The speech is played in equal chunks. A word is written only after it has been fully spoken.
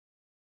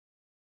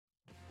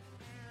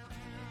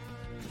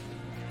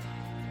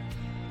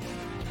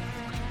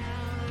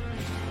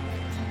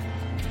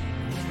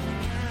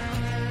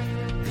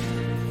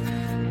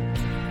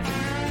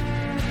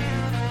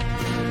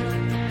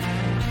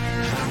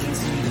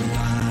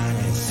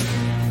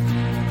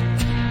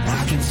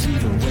see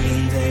the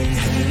way they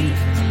hate.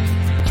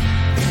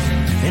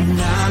 And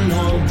I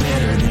know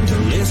better than to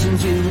listen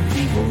to the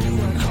people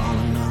who are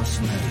calling us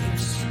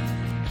slaves.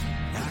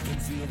 I can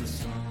feel the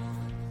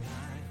sunlight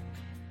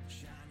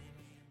shining.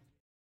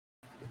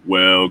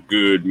 Well,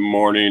 good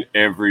morning,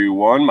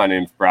 everyone. My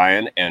name's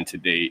Brian, and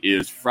today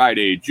is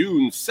Friday,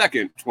 June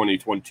 2nd,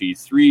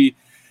 2023.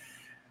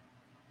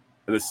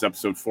 And this is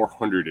episode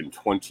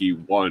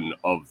 421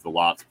 of the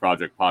Lots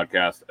Project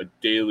Podcast, a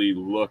daily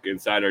look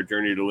inside our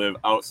journey to live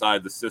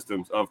outside the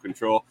systems of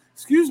control.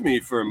 Excuse me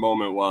for a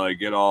moment while I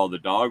get all the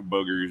dog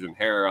boogers and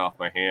hair off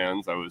my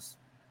hands. I was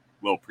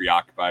a little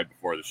preoccupied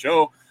before the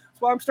show,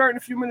 so I'm starting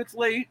a few minutes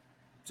late,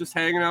 just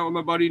hanging out with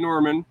my buddy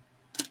Norman,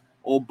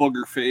 old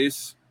booger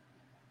face.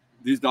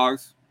 These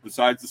dogs,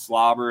 besides the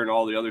slobber and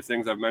all the other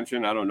things I've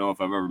mentioned, I don't know if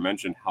I've ever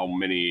mentioned how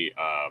many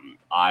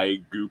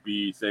eye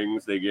goopy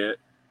things they get.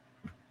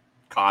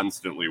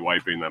 Constantly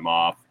wiping them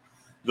off.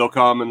 They'll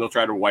come and they'll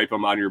try to wipe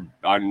them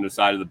on the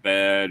side of the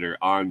bed or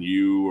on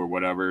you or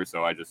whatever.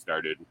 So I just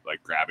started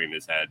like grabbing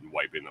his head and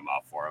wiping them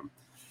off for him.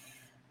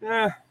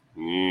 Good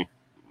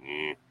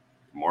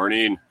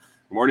morning.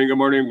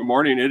 Good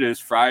morning. It is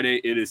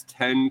Friday. It is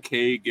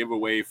 10K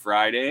giveaway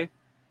Friday.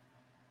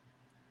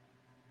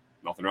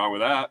 Nothing wrong with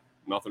that.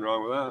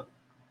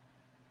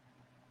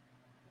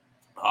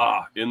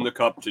 In the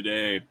cup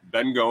today.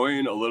 Been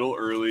going a little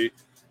early.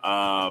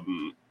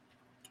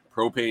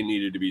 Propane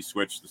needed to be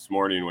switched this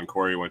morning when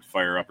Corey went to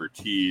fire up her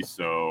tea,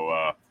 so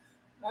I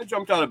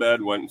jumped out of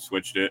bed, went and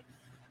switched it,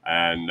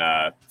 and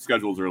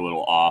schedules are a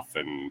little off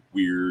and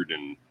weird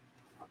and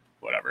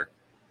whatever.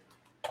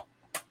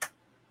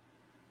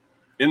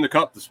 In the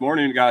cup this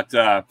morning, got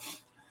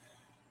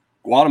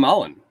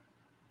Guatemalan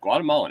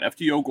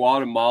FTO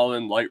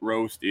Guatemalan light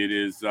roast. It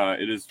is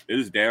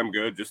damn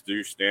good. Just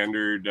your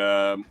standard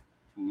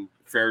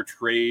fair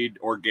trade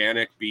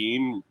organic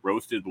bean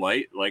roasted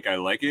light, like I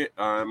like it.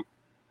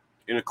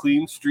 In a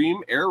clean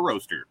stream air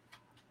roaster.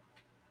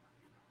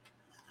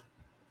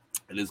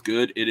 It is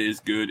good.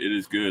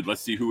 Let's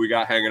see who we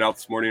got hanging out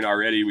this morning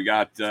already. We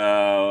got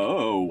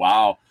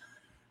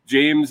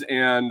James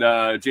and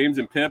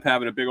Pip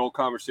having a big old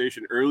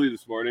conversation early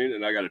this morning,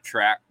 and I got a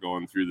track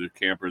going through the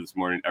camper this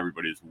morning.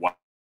 Everybody's wild.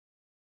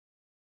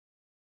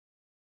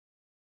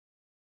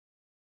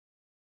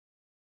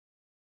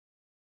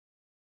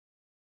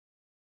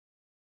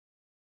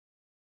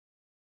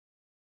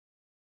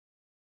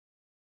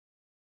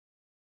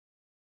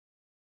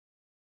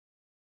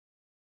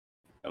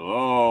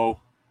 Hello?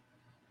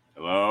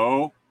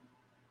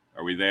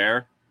 Are we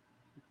there?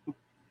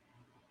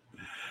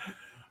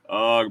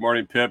 Good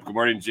morning, Pip. Good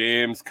morning,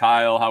 James.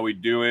 Kyle, how we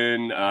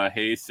doing?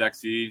 Hey,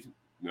 sexy.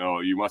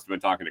 No, you must have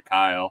been talking to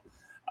Kyle.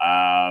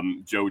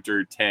 Joe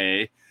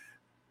Dirte.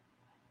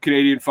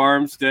 Canadian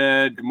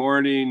Farmstead. Good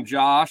morning,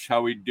 Josh.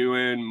 How we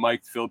doing?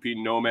 Mike,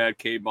 Philippine Nomad,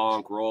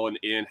 K-Bonk, rolling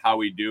in. How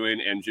we doing?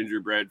 And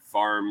Gingerbread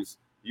Farms.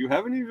 You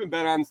haven't even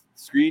been on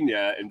screen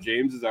yet, and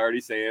James is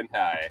already saying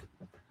hi.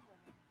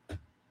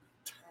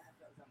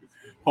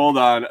 Hold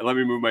on. Let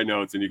me move my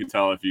notes, and you can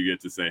tell if you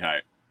get to say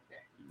hi.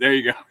 There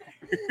you go.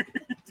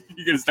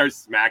 You're going to start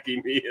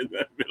smacking me in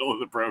the middle of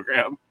the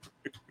program.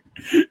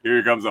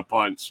 Here comes a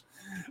punch.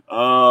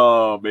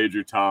 Oh,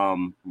 Major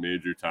Tom.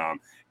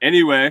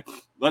 Anyway,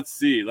 let's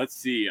see.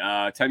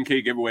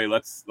 10K giveaway.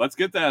 Let's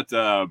get that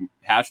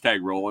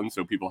hashtag rolling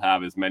so people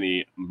have as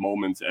many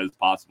moments as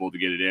possible to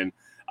get it in.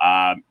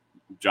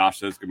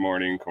 Josh says, good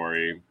morning,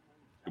 Corey.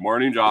 Good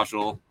morning,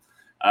 Joshua.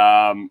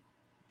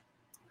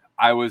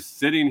 I was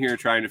sitting here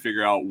trying to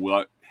figure out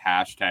what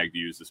hashtag to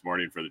use this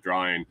morning for the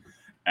drawing.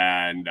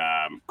 And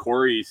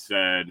Corey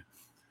said,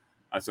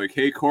 I was like,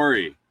 hey,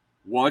 Corey,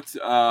 what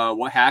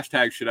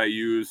hashtag should I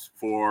use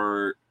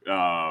for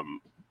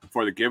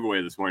the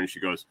giveaway this morning? She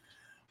goes,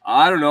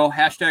 I don't know,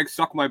 hashtag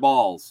suck my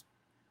balls.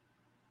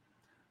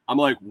 I'm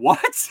like,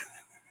 what?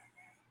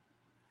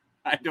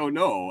 I don't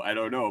know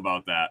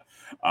about that.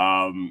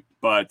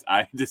 But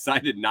I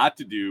decided not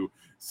to do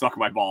suck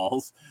my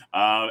balls.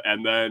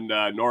 And then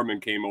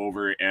Norman came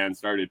over and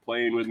started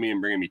playing with me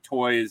and bringing me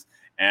toys.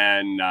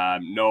 And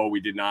no, we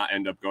did not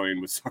end up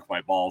going with suck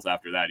my balls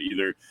after that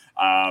either.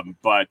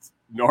 But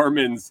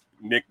Norman's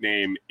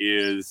nickname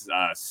is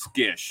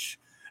Skish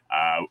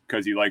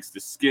because he likes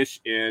to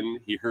skish in.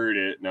 He heard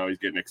it. Now he's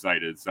getting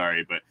excited.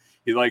 Sorry, but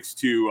he likes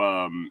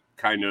to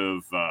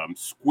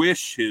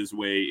squish his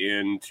way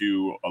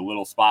into a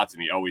little spots,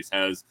 and he always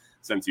has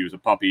since he was a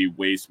puppy,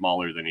 way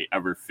smaller than he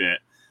ever fit.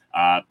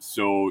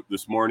 So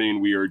this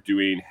morning we are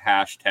doing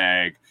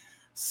hashtag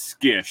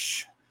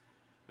Skish.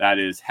 That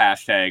is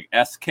hashtag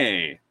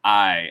SKISH,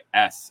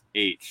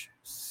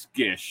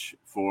 Skish,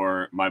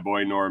 for my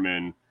boy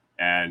Norman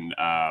and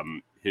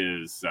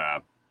his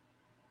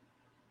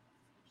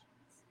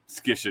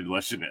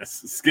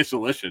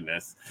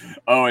Skishalicious.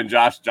 Oh, and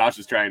Josh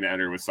is trying to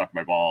enter with Suck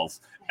My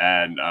Balls,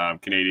 and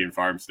Canadian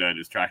Farmstead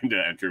is trying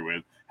to enter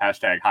with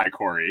hashtag Hi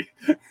Corey.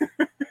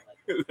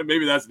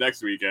 Maybe that's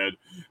next weekend.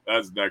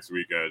 Oh,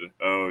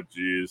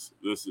 geez.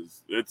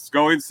 It's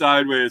going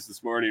sideways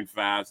this morning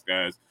fast,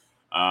 guys.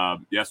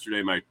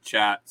 Yesterday, my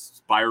chat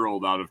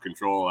spiraled out of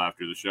control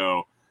after the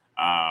show.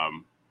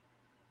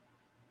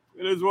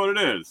 It is what it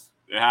is.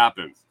 It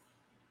happens.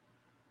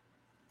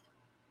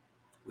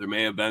 There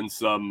may have been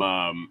some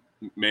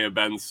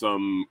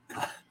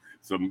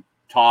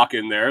talk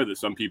in there that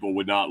some people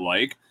would not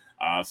like.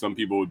 Some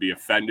people would be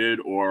offended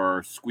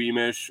or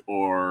squeamish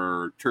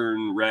or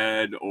turn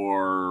red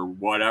or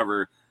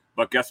whatever.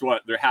 But guess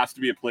what? There has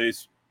to be a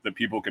place that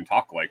people can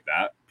talk like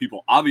that.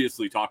 People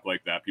obviously talk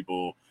like that.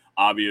 People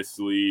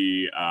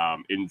obviously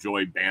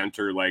enjoy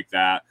banter like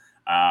that.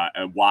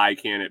 And why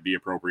can't it be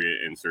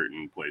appropriate in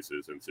certain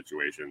places and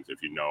situations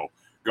if you know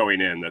going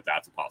in that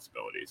that's a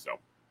possibility? So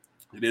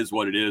it is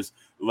what it is.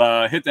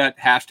 Hit that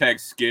hashtag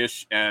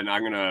skish, and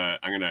I'm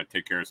gonna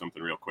take care of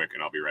something real quick,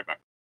 and I'll be right back.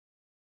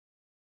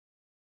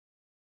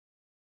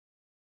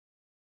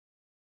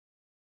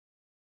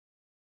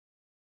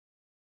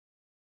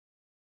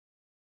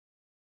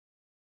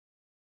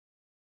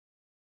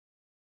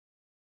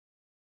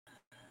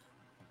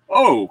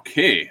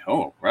 Okay.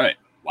 Oh, right.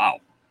 Wow.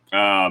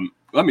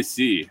 Let me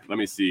see.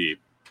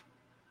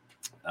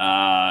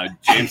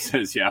 James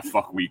says, yeah,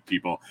 fuck weak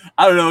people.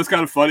 I don't know. It's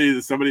kind of funny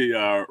that somebody,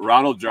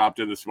 Ronald dropped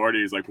in this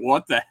morning. He's like,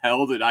 what the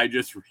hell did I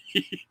just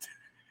read?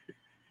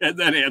 And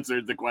then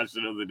answered the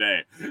question of the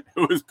day.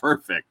 It was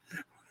perfect.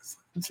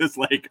 Just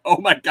like, oh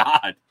my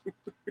God.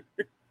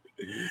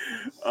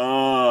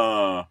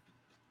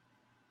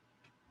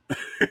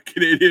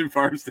 Canadian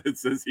Farmstead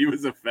says he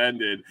was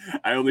offended.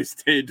 I only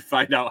stayed to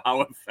find out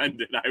how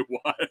offended I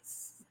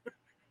was.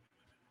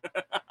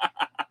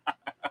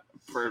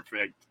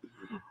 Perfect.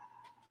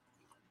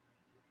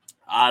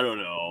 I don't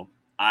know.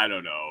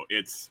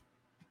 It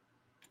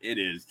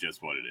is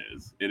just what it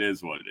is. It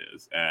is what it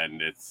is.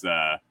 And it's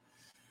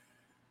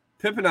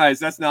Pimpinized,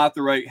 that's not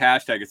the right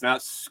hashtag. It's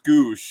not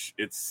scoosh.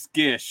 It's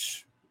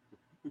skish.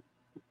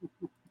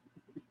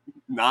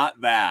 Not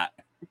that.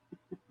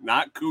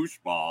 Not koosh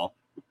ball.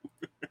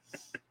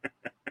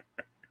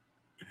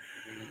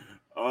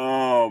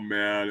 Oh,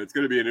 man. It's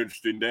going to be an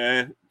interesting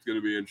day. It's going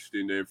to be an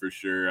interesting day for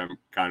sure. I'm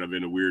kind of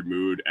in a weird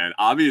mood. And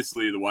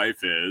obviously the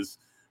wife is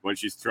when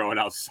she's throwing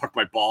out suck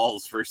my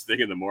balls first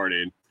thing in the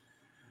morning.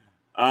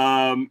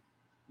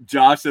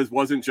 Josh says,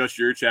 wasn't just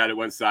your chat. It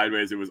went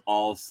sideways. It was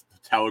all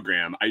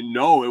Telegram. I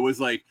know. It was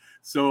like,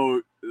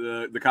 so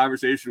the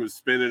conversation was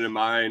spinning in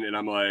mine, and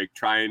I'm like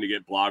trying to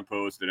get blog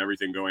posts and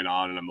everything going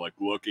on. And I'm like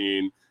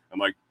looking, I'm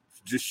like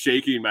just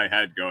shaking my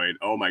head going,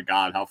 oh my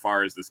God, how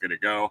far is this going to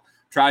go?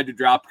 Tried to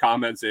drop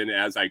comments in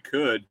as I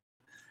could.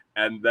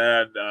 And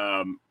then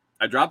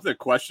I dropped the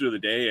question of the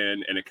day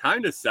in, and it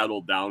kind of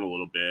settled down a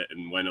little bit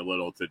and went a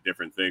little to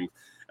different things.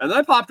 And then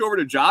I popped over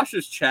to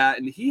Josh's chat,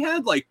 and he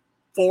had like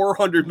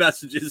 400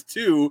 messages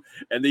too,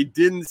 and they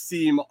didn't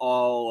seem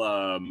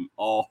all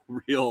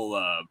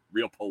real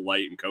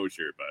polite and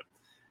kosher, but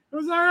it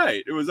was all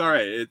right. It was all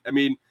right. I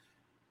mean,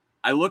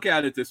 I look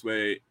at it this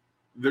way: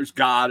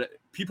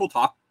 people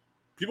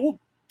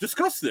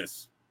discuss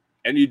this,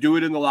 and you do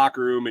it in the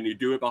locker room, and you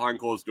do it behind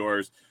closed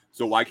doors.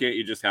 So why can't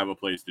you just have a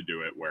place to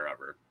do it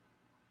wherever?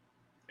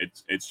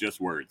 It's just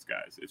words,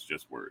 guys. It's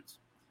just words.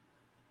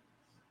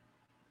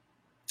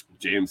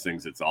 James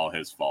thinks it's all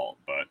his fault,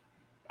 but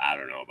I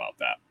don't know about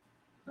that.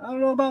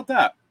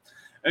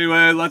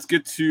 Anyway, let's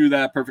get to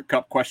that perfect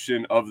cup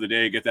question of the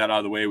day. Get that out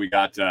of the way. We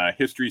got a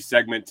history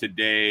segment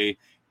today.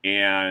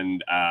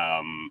 And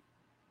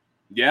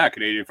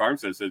Canadian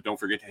Farmstead says, don't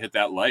forget to hit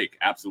that like.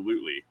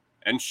 Absolutely.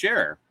 And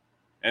share.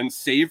 And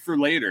save for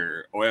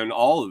later. And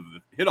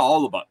hit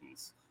all the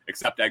buttons.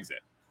 Except exit.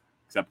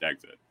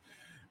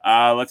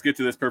 Let's get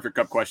to this perfect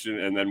cup question,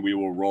 and then we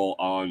will roll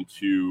on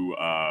to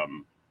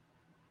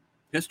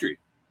history.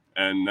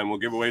 And then we'll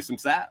give away some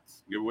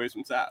sats.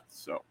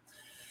 So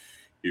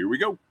here we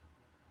go.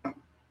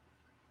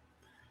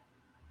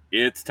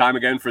 It's time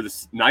again for the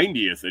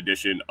 90th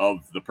edition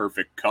of the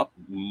Perfect Cup.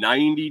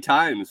 90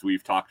 times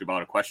we've talked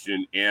about a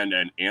question and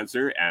an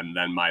answer, and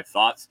then my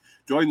thoughts.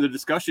 Join the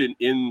discussion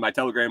in my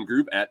Telegram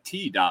group at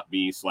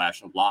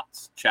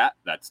t.me/LotsChat.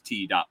 That's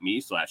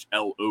t.me/LOTS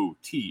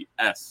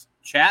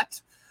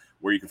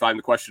where you can find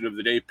the question of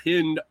the day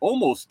pinned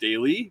almost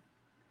daily,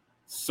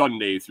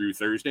 Sunday through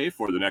Thursday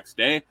for the next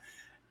day.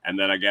 And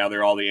then I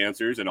gather all the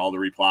answers and all the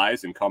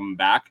replies and come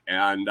back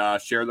and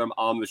share them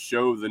on the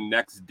show the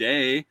next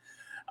day.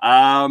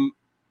 Perfect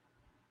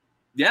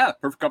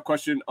cup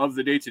question of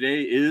the day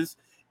today is,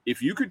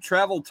 if you could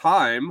travel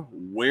time,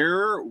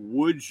 where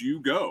would you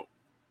go?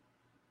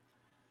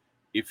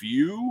 If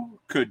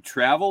you could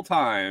travel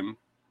time,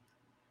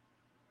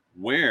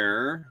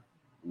 where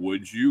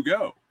would you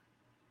go?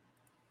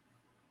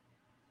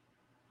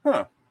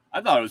 I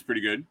thought it was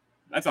pretty good.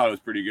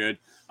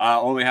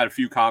 Only had a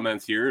few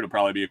comments here. It'll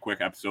probably be a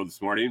quick episode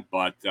this morning,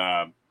 but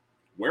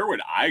where would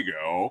I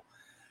go?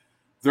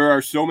 There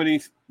are so many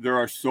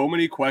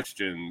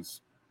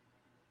questions.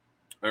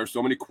 There are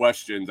so many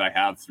questions I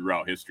have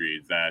throughout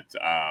history that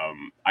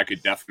I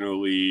could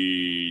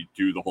definitely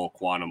do the whole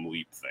quantum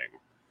leap thing.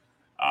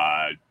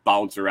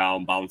 Bounce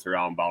around.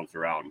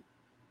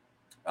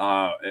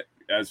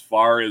 As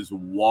far as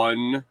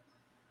one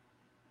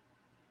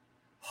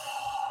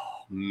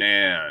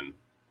Man,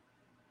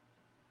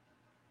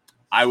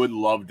 I would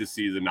love to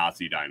see the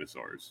Nazi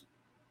dinosaurs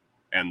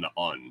and the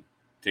Un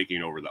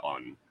taking over the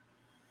Un.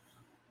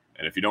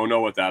 And if you don't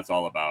know what that's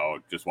all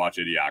about, just watch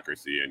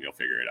Idiocracy and you'll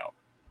figure it out.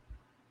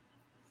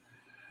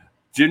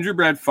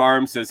 Gingerbread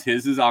Farm says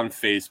his is on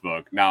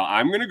Facebook. Now,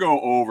 I'm going to go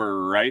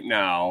over right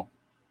now.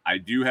 I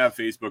do have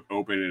Facebook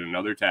open in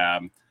another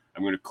tab.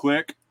 I'm going to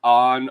click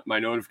on my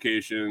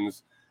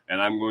notifications,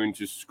 and I'm going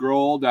to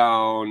scroll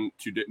down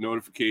to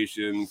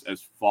notifications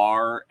as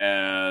far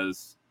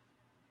as...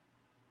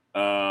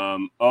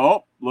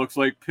 looks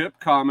like Pip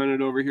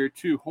commented over here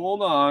too.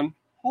 Hold on.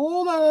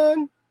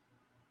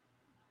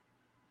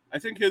 I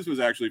think his was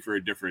actually for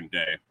a different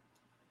day.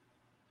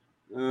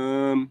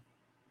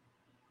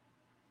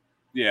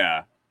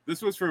 Yeah,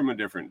 this was from a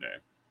different day.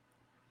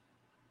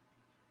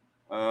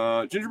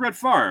 Gingerbread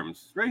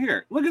Farms, right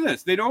here. Look at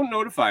this. They don't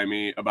notify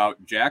me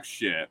about jack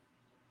shit.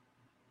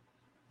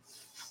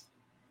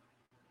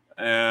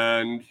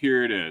 And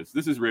here it is.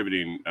 This is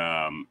riveting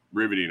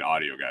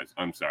audio, guys.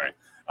 I'm sorry.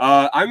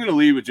 I'm going to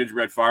leave with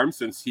Gingerbread Farms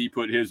since he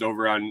put his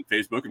over on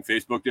Facebook, and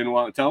Facebook didn't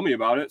want to tell me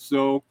about it.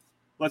 So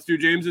let's do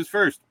James's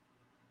first.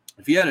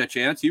 If he had a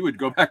chance, he would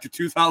go back to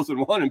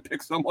 2001 and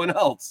pick someone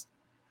else.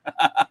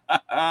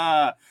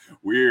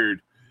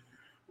 Weird.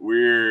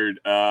 Weird.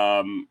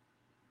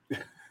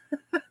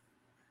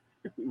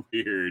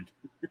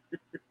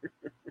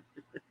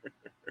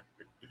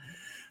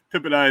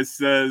 Pippin Eyes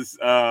says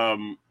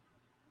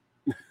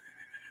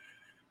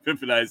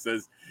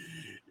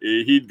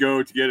he'd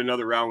go to get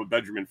another round with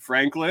Benjamin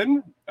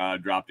Franklin.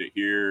 Dropped it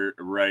here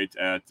right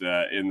at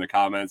in the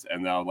comments,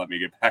 and now let me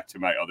get back to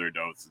my other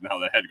notes. Now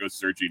that I had to go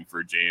searching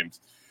for James's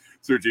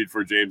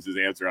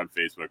answer on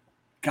Facebook.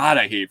 God,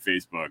 I hate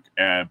Facebook,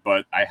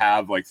 but I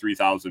have like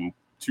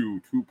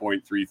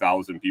 2.3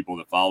 thousand people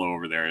that follow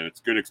over there, and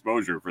it's good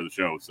exposure for the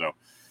show. So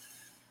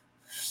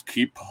just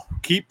keep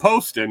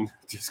posting.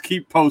 Just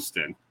keep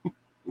posting.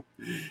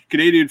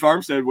 Canadian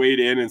Farmstead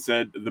weighed in and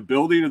said the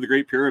building of the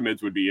Great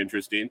Pyramids would be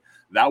interesting.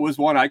 That was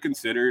one I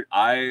considered.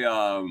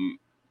 There's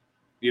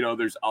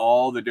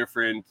all the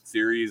different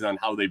theories on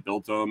how they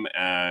built them,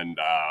 and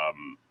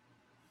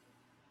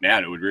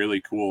man, it would be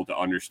really cool to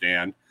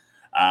understand.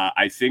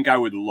 I think I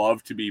would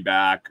love to be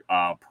back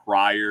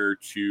prior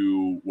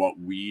to what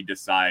we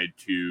decide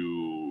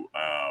to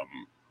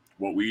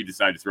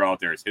throw out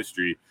there as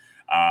history.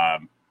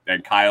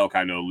 And Kyle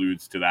kind of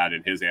alludes to that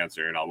in his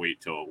answer, and I'll wait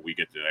till we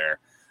get to there.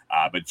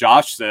 But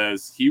Josh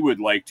says he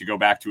would like to go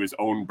back to his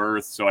own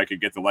birth so I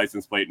could get the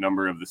license plate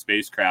number of the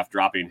spacecraft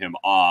dropping him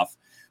off.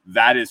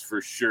 That is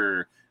for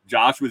sure.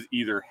 Josh was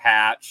either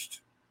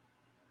hatched.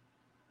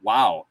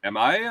 Wow, am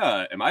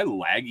I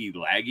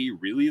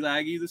really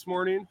laggy this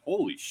morning?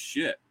 Holy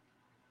shit.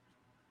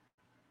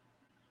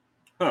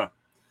 Huh.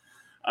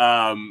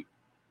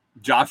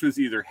 Josh was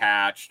either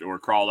hatched or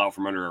crawled out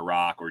from under a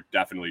rock or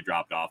definitely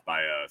dropped off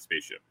by a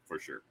spaceship,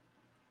 for sure.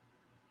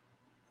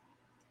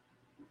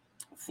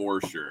 For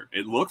sure.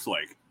 It looks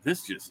like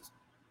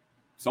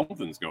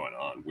something's going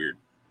on. Weird.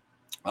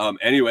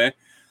 Anyway,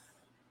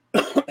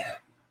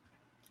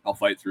 I'll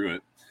fight through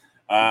it.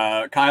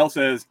 Kyle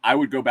says, I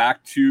would go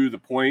back to the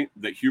point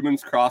that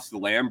humans crossed the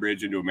land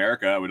bridge into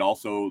America. I would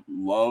also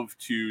love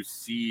to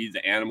see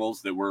the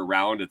animals that were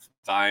around at the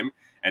time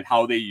and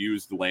how they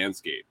used the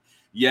landscape.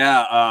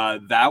 Yeah,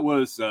 that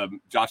was,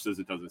 Josh says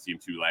it doesn't seem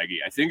too laggy.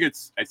 I think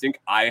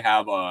I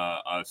have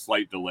a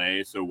slight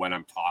delay. So when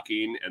I'm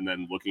talking and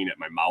then looking at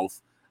my mouth,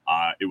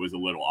 it was a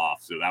little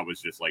off. So that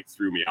was just like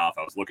threw me off.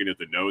 I was looking at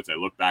the notes. I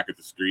looked back at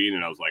the screen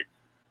and I was like,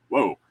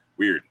 whoa,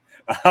 weird.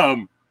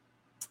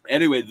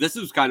 Anyway, this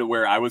is kind of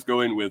where I was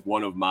going with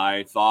one of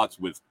my thoughts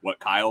with what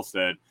Kyle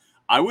said.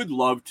 I would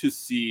love to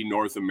see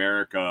North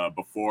America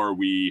before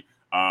we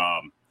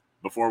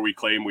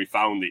claim we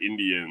found the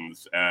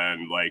Indians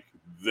and like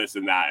this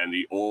and that and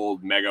the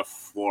old mega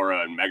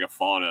flora and mega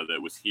fauna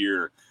that was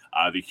here,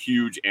 the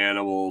huge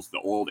animals,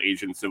 the old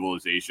ancient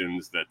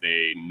civilizations that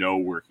they know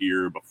were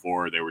here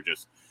before they were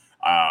just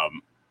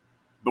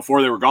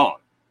before they were gone,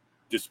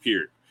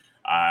 disappeared.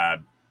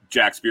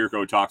 Jack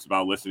Spirko talks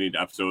about listening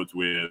to episodes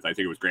with, I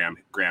think it was Graham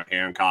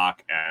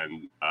Hancock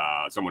and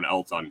someone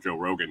else on Joe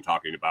Rogan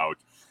talking about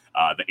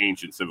the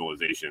ancient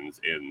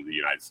civilizations in the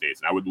United States.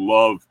 And I would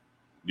love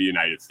the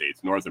United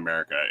States, North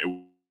America.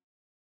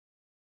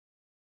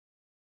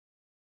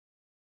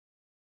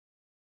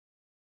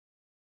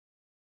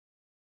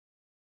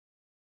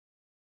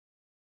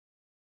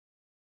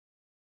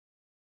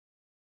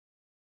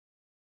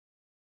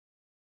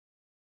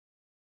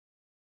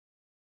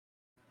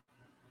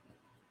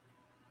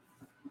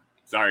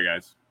 Sorry,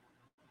 guys.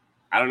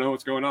 I don't know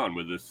what's going on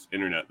with this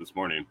internet this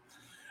morning.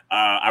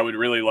 I would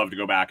really love to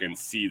go back and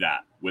see that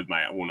with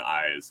my own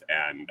eyes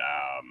and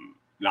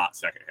not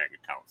secondhand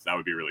accounts. That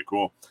would be really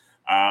cool.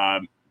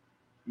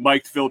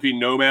 Mike the Philippine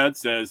Nomad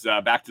says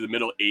back to the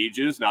Middle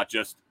Ages, not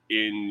just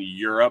in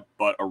Europe,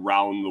 but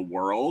around the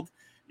world.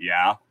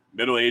 Yeah,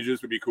 Middle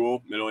Ages would be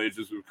cool.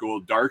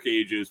 Dark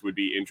Ages would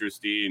be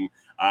interesting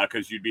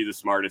because you'd be the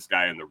smartest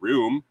guy in the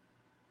room.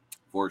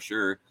 For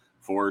sure.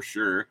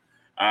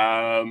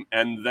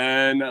 And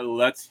then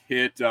let's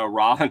hit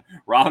Ron.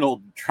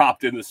 Ronald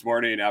dropped in this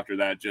morning after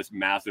that just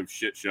massive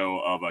shit show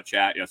of a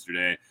chat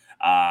yesterday.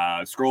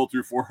 Scrolled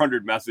through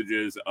 400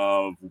 messages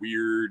of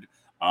weird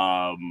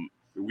off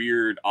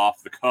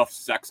the cuff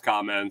sex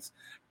comments,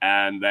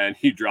 and then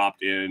he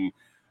dropped in,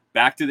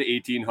 back to the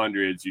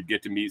 1800s. You'd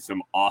get to meet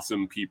some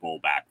awesome people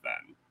back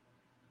then.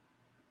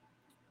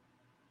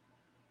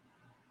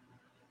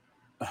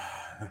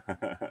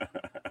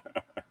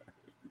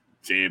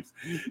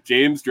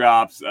 James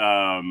drops.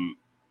 I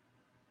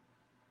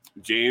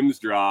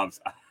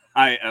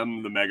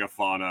am the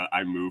megafauna.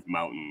 I move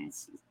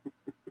mountains.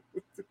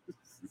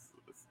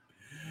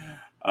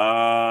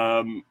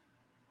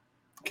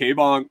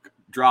 K-Bonk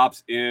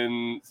drops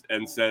in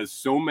and says,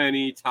 so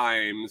many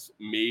times,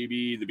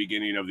 maybe the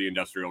beginning of the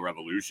Industrial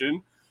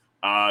Revolution.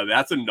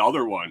 That's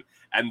another one,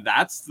 and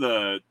that's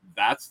the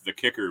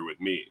kicker with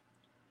me.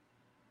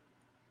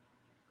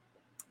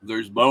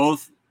 There's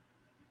both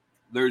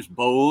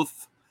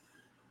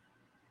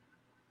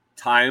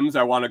times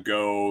I want to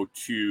go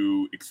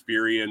to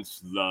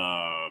experience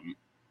the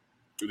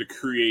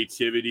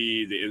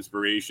creativity, the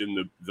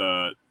inspiration,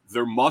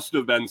 there must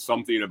have been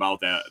something about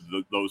that,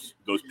 those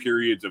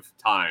periods of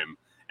time.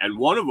 And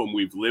one of them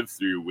we've lived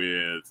through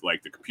with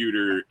like the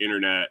computer,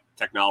 internet,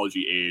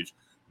 technology age.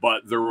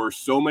 But there were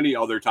so many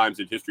other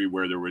times in history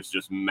where there was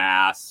just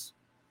mass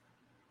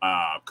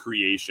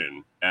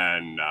creation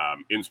and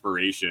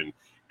inspiration.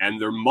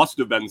 And there must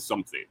have been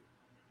something.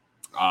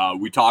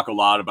 We talk a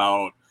lot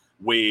about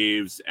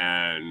waves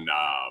and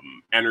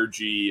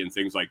energy and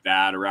things like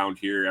that around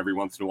here every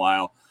once in a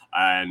while.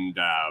 And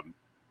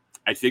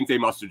I think they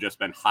must have just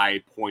been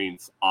high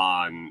points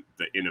on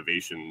the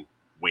innovation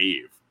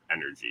wave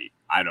energy.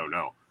 I don't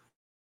know.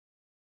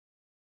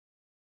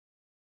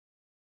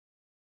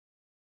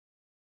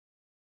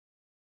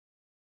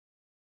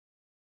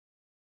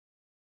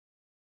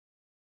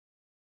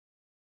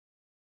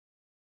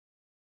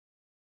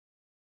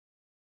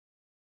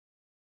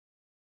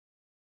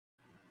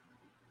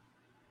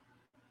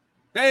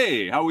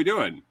 Hey, how we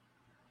doing?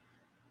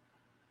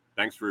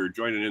 Thanks for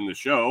joining in the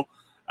show.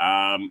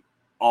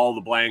 All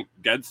the blank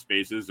dead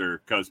spaces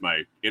are because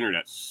my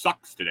internet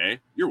sucks today.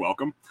 You're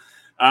welcome.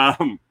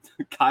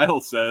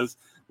 Kyle says,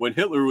 when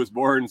Hitler was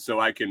born,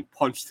 so I can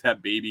punch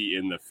that baby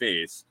in the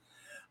face.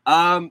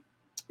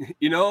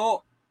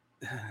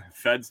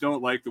 Feds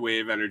don't like the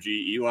wave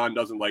energy. Elon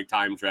doesn't like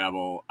time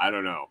travel. I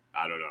don't know.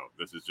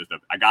 This is just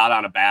I got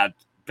on a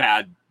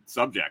bad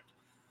subject.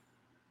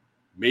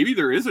 Maybe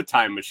there is a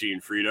time machine,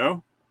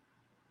 Frito.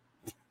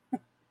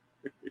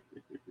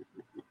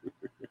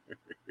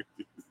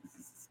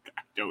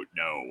 I don't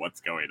know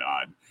what's going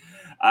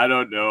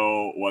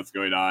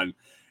on.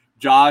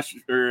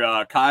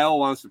 Kyle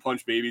wants to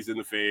punch babies in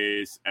the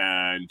face,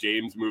 and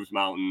James moves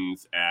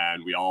mountains,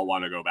 and we all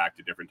want to go back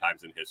to different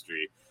times in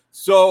history.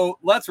 So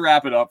let's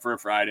wrap it up for a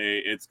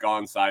Friday. It's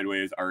gone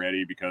sideways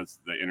already because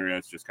the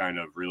internet's just kind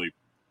of really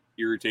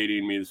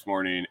irritating me this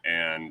morning,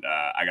 and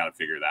I got to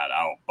figure that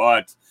out.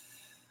 But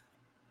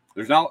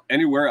there's not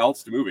anywhere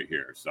else to move it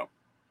here. So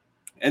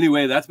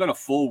anyway, that's been a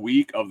full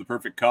week of the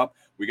Perfect Cup.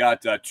 We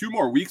got 2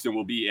 more weeks, and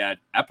we'll be at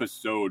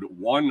episode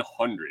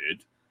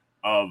 100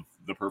 of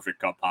the Perfect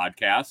Cup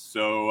podcast.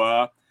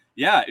 So,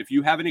 if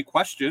you have any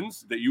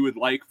questions that you would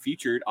like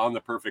featured on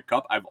the Perfect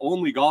Cup, I've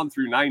only gone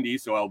through 90,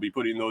 so I'll be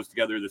putting those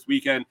together this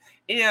weekend.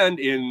 And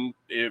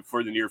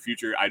for the near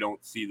future, I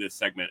don't see this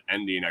segment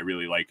ending. I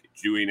really like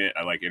doing it.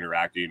 I like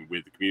interacting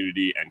with the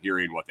community and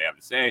hearing what they have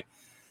to say.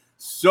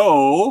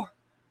 So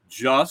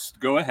just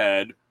go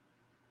ahead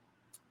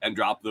and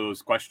drop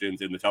those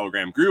questions in the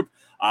Telegram group.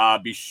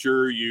 Be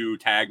sure you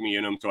tag me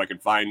in them so I can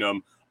find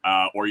them,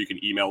 or you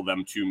can email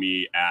them to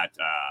me at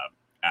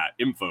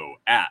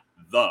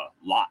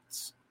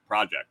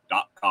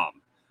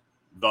info@thelotsproject.com.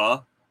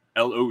 The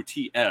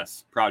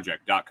LOTS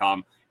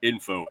project.com,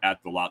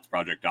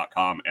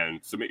 info@thelotsproject.com,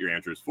 and submit your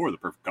answers for the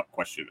Perfect Cup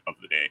question of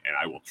the day, and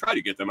I will try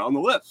to get them on the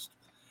list.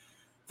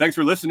 Thanks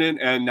for listening,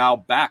 and now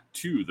back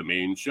to the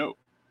main show.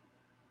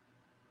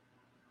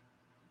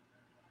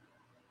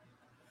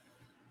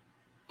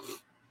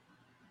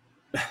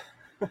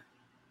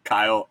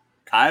 Kyle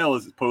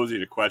is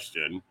posing a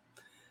question.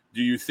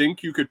 Do you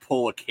think you could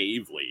pull a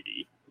cave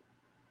lady?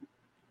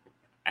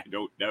 I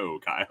don't know,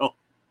 Kyle.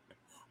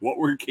 What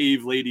were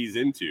cave ladies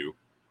into?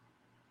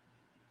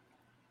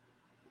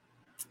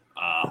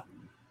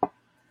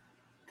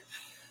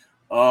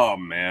 Oh,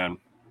 man.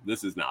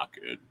 This is not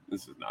good.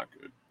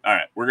 All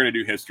right, we're going to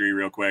do history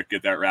real quick,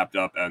 get that wrapped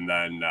up, and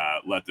then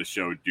let the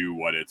show do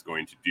what it's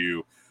going to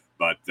do.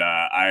 But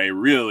I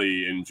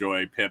really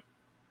enjoy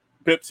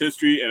Pip's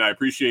history, and I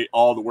appreciate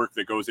all the work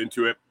that goes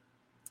into it.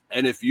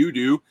 And if you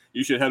do,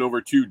 you should head over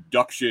to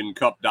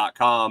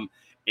ductioncup.com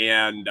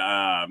and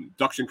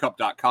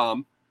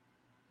ductioncup.com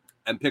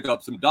and pick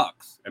up some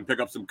ducks and pick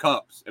up some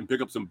cups and pick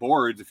up some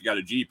boards if you got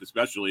a Jeep,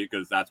 especially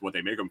because that's what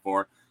they make them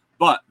for.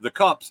 But the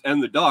cups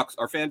and the ducks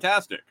are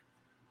fantastic.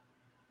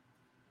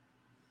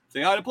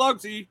 Say hi to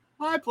Plugsy.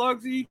 Hi,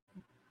 Plugsy.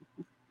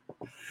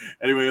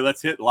 Anyway,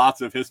 let's hit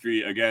lots of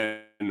history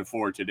again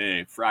for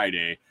today,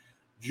 Friday,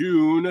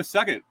 June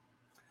 2nd.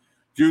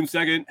 June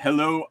 2nd,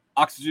 hello,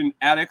 Oxygen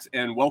Addicts,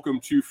 and welcome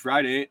to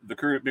Friday. The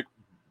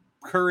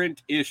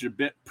current-ish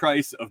bit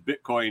price of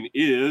Bitcoin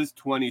is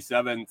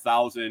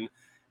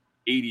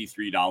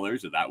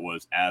 $27,083. And that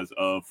was as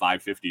of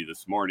 5:50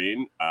 this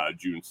morning,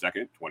 June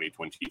 2nd,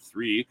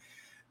 2023.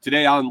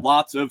 Today on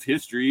Lots of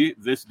History,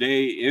 this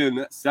day in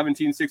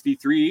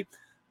 1763,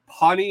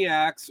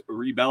 Pontiac's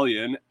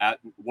rebellion at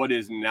what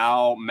is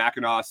now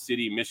Mackinac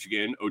City,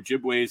 Michigan.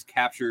 Ojibwe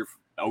capture.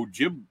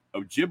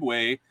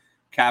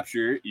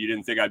 You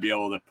didn't think I'd be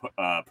able to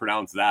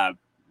pronounce that.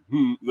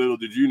 Little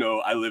did you know,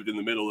 I lived in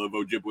the middle of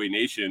Ojibwe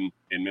Nation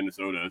in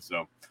Minnesota.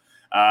 So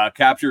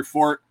capture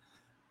Fort.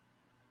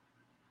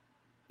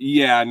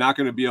 Yeah, not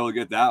going to be able to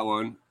get that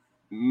one.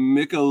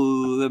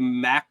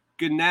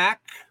 Michilimackinac,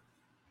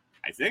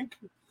 I think,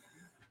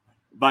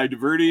 by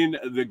diverting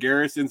the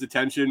garrison's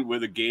attention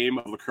with a game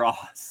of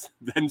lacrosse,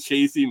 then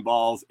chasing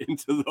balls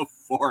into the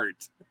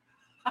fort.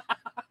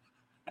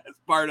 As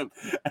part of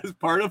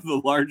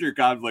the larger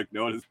conflict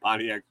known as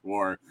Pontiac's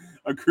War,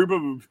 a group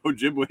of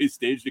Ojibwe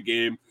staged a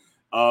game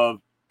of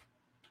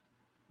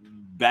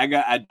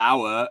Baga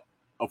Adawa,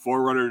 a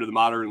forerunner to the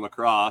modern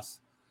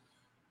lacrosse.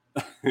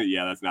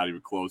 Yeah, that's not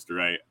even close to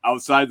right.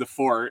 Outside the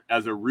fort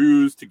as a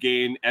ruse to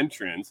gain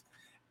entrance.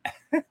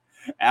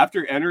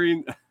 After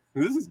entering...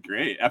 This is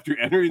great. After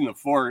entering the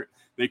fort,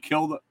 they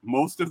killed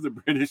most of the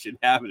British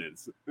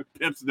inhabitants.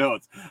 Pip's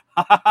notes.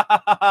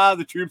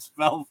 The troops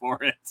fell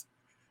for it.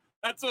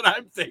 That's what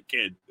I'm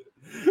thinking.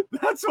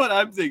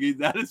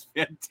 That is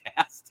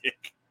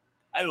fantastic.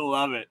 I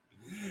love it.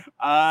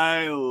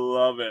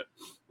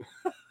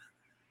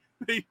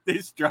 They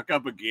struck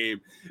up a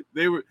game.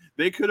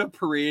 They could have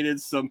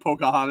paraded some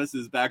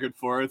Pocahontases back and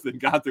forth and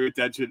got their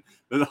attention.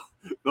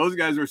 Those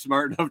guys were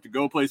smart enough to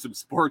go play some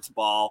sports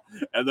ball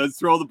and then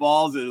throw the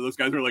balls in. And those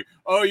guys were like,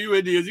 "Oh, you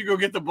Indians, you go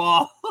get the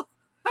ball."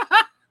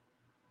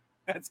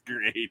 That's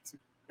great.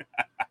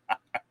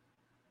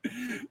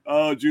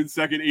 Oh, June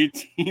 2nd,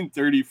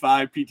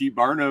 1835, P.T.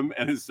 Barnum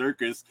and his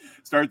circus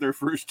start their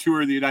first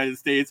tour of the United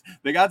States.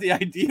 They got the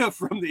idea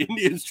from the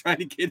Indians trying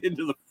to get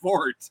into the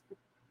fort.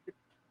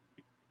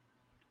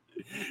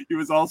 He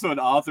was also an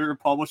author,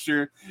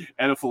 publisher,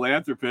 and a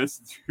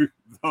philanthropist,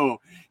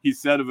 though he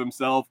said of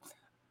himself,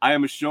 "I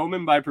am a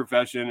showman by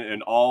profession,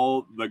 and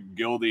all the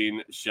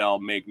gilding shall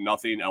make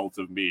nothing else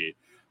of me."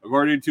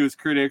 According to his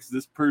critics,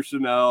 this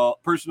personal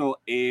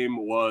aim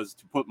was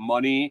to put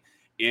money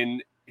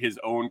in his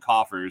own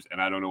coffers,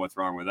 and I don't know what's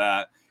wrong with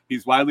that.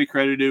 He's widely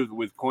credited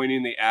with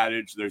coining the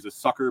adage, "There's a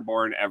sucker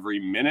born every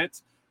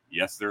minute."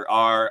 Yes, there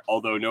are,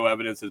 although no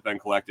evidence has been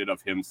collected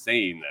of him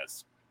saying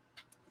this.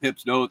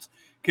 Pip's notes,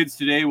 kids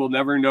today will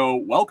never know,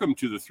 welcome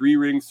to the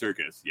three-ring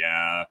circus.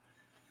 Yeah,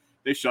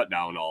 they shut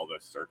down all the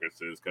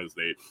circuses because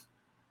they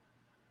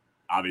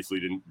obviously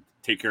didn't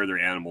take care of their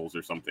animals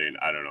or something.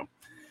 I don't know.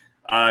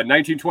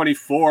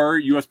 1924,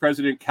 U.S.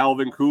 President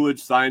Calvin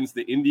Coolidge signs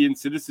the Indian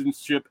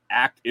Citizenship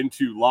Act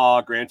into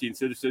law, granting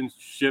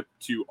citizenship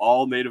to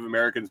all Native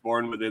Americans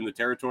born within the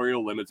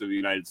territorial limits of the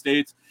United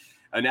States.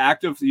 An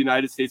act of the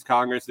United States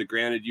Congress that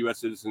granted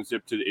U.S.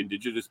 citizenship to the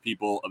indigenous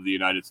people of the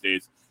United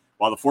States,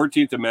 while the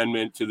 14th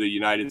Amendment to the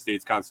United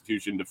States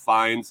Constitution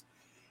defines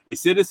a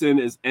citizen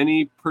as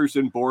any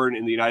person born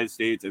in the United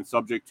States and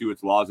subject to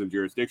its laws and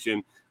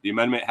jurisdiction. The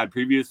amendment had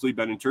previously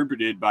been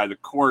interpreted by the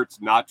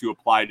courts not to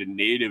apply to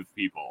Native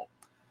people.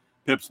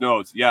 Pip's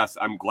notes, yes,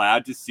 I'm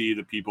glad to see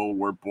the people who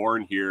were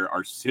born here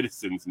are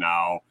citizens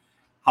now.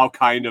 How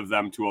kind of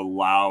them to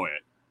allow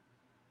it.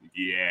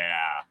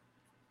 Yeah.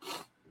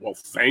 Well,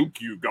 thank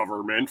you,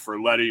 government, for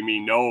letting me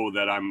know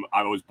that I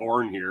was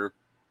born here.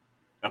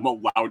 I'm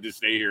allowed to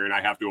stay here, and I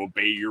have to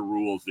obey your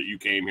rules that you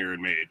came here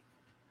and made.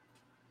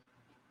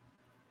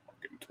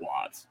 Fucking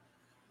twats.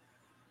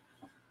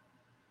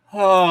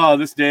 Oh,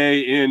 this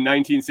day in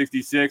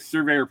 1966,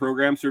 Surveyor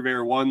program,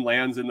 Surveyor 1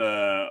 lands in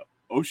the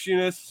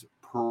Oceanus.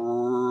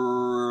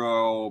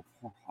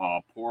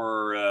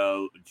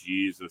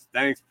 Jesus.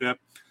 Thanks, Pip.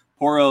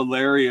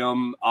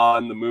 Poralarium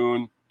on the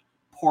moon.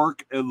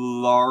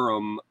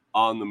 Pork-ilarum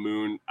on the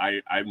moon.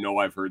 I know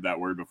I've heard that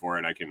word before,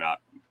 and I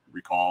cannot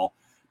recall.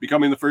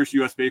 Becoming the first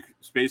U.S.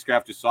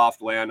 spacecraft to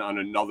soft land on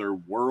another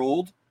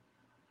world.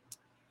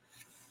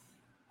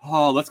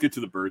 Oh, let's get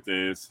to the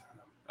birthdays.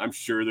 I'm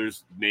sure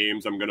there's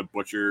names I'm going to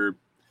butcher.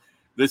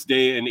 This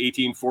day in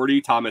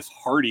 1840, Thomas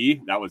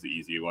Hardy, that was the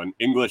easy one,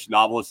 English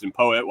novelist and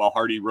poet. While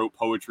Hardy wrote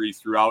poetry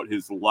throughout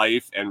his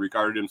life and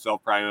regarded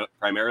himself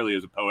primarily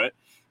as a poet,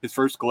 his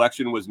first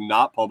collection was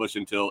not published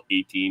until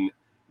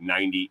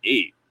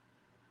 1898.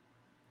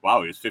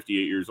 Wow, he was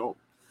 58 years old.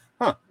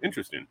 Huh,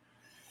 interesting.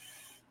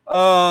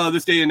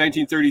 This day in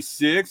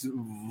 1936,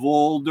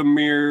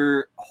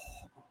 Volodymyr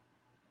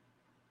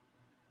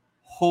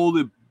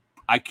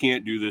I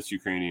can't do this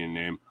Ukrainian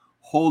name.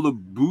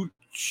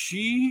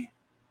 Holubunchi?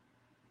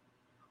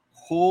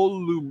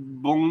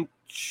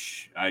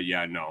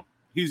 Yeah, no.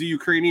 He's a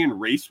Ukrainian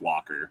race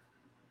walker.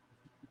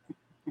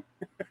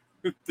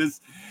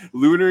 This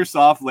lunar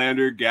soft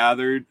lander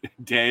gathered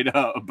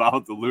data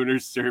about the lunar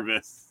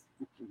service.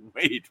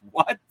 Wait,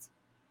 what?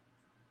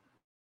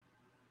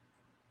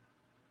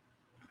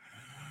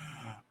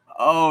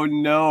 Oh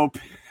no,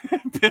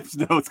 Pip's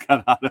notes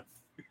got out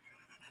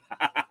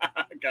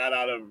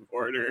of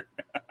order.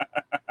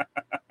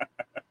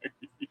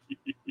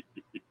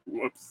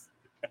 Whoops.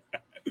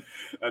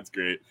 That's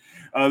great.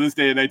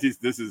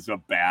 This is a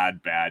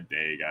bad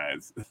day,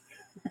 guys.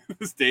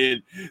 This day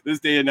in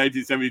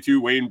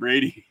 1972, Wayne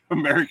Brady,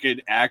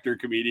 American actor,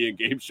 comedian,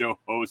 game show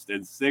host,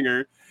 and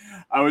singer.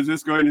 I was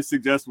just going to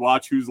suggest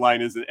watch Whose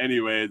Line Is It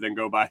Anyway, then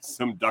go buy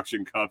some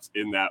Duction Cups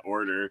in that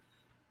order.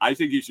 I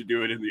think you should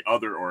do it in the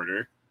other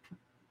order.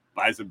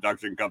 Buy some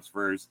Duction Cups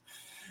first.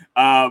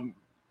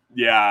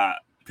 Yeah,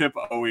 Pip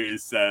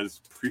always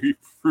says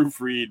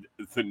proofread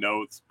the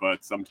notes,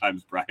 but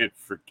sometimes Brian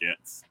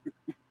forgets.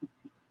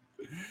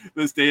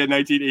 This day in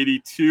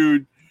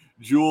 1982,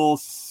 Jewel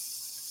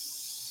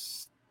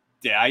State.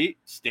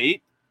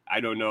 I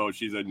don't know.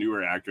 She's a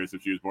newer actress.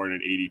 If she was born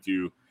in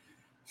 82,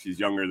 she's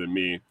younger than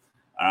me.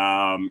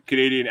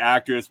 Canadian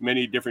actress,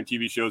 many different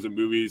TV shows and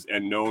movies,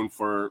 and known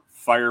for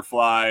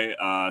Firefly,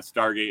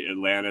 Stargate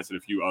Atlantis, and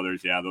a few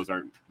others. Yeah, those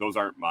aren't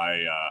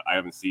my. I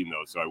haven't seen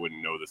those, so I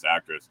wouldn't know this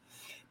actress.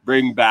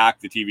 Bring back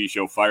the TV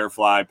show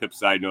Firefly. Pip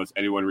side notes.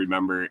 Anyone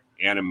remember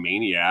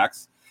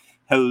Animaniacs?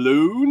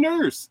 Hello,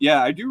 nurse.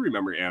 Yeah, I do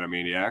remember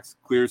Animaniacs.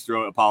 Clear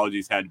throat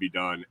apologies had to be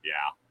done.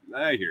 Yeah,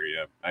 I hear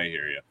you.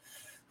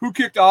 Who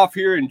kicked off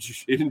here on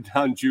June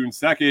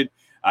 2nd?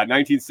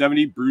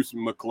 1970, Bruce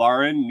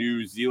McLaren,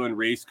 New Zealand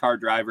race car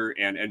driver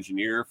and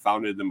engineer,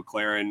 founded the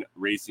McLaren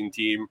racing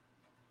team.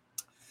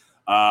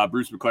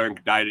 Bruce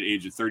McLaren died at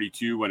age of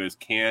 32 when his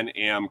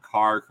Can-Am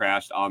car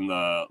crashed on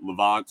the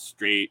Levant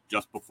Straight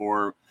just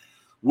before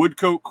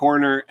Woodcote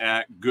Corner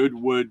at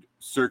Goodwood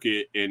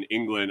Circuit in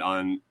England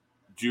on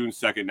June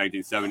 2nd,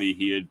 1970.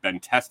 He had been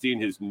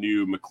testing his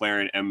new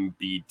McLaren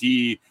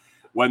MBD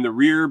when the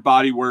rear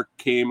bodywork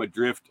came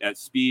adrift at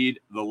speed.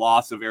 The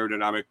loss of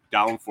aerodynamic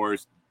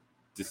downforce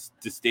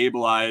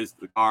destabilized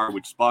the car,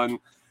 which spun,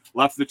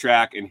 left the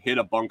track, and hit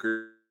a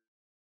bunker.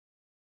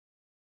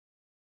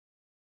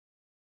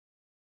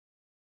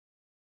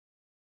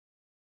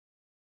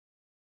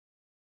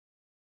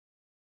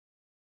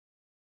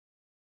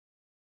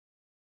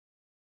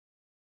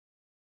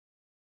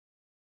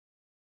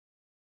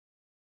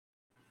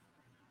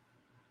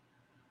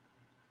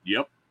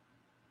 Yep.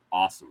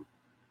 Awesome.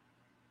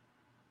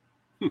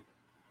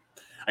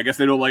 I guess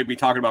they don't like me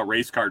talking about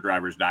race car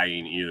drivers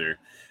dying either.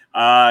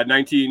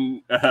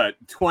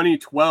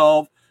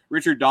 2012,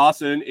 Richard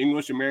Dawson,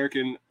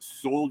 English-American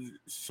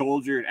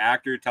soldier and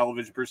actor,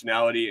 television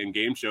personality, and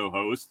game show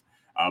host.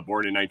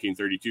 Born in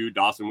 1932,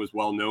 Dawson was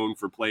well known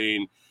for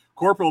playing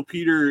Corporal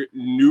Peter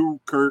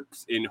Newkirk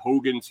in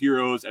Hogan's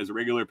Heroes as a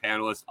regular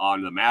panelist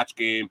on The Match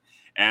Game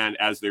and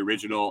as the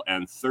original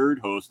and third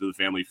host of The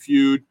Family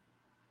Feud.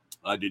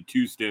 Did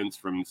two stints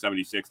from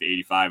 76 to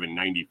 85 and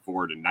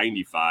 94 to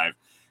 95.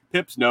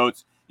 Pip's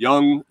notes,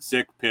 young,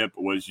 sick Pip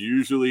was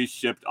usually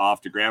shipped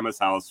off to Grandma's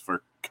house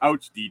for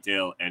couch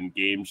detail and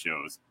game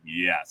shows.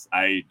 Yes,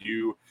 I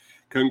do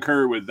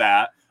concur with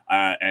that.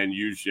 And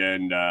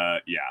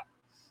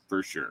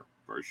for sure.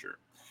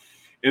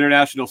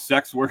 International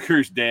Sex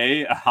Workers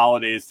Day,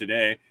 holidays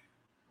today.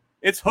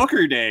 It's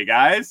Hooker Day,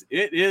 guys.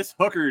 It is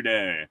Hooker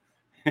Day.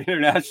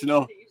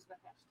 International.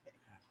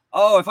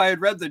 Oh, if I had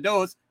read the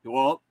notes,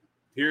 well,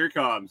 here it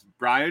comes.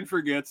 Brian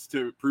forgets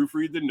to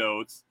proofread the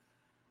notes,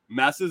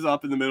 messes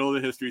up in the middle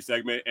of the history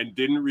segment, and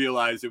didn't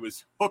realize it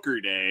was Hooker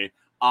Day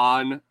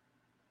on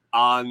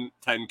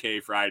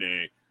 10K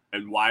Friday.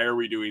 And why are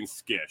we doing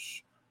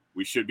Skish?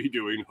 We should be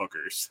doing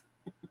hookers.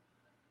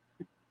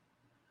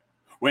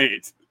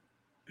 Wait.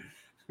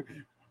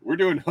 We're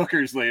doing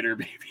hookers later,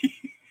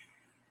 baby.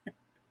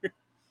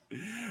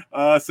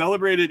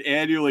 Celebrated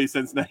annually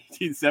since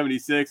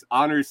 1976,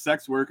 honors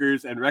sex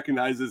workers and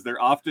recognizes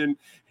their often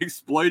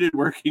exploited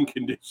working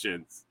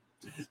conditions.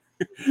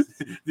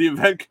 The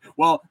event,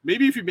 well,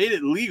 maybe if you made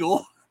it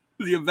legal,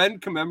 the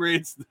event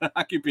commemorates the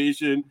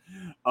occupation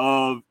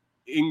of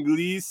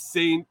Église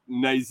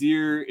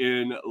Saint-Nazaire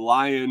in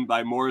Lyon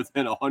by more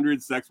than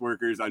 100 sex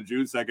workers on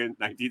June 2nd,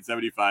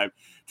 1975,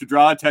 to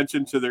draw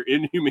attention to their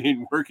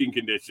inhumane working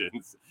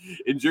conditions.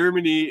 In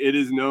Germany, it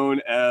is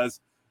known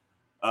as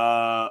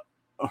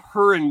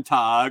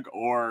Herrentag,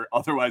 or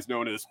otherwise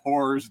known as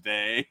Whores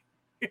Day.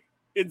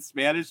 In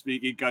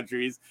Spanish-speaking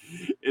countries,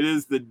 it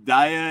is the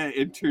Dia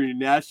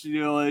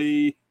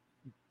Internacional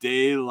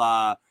de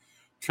la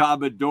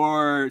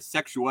Trabajador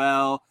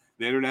Sexual,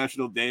 the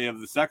International Day of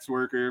the Sex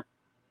Worker.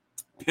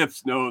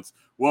 Pip's notes.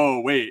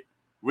 Whoa, wait.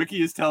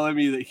 Wiki is telling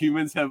me that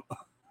humans have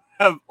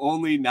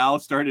only now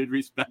started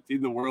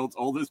respecting the world's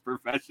oldest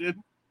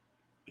profession.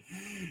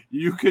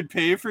 You could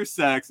pay for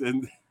sex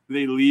and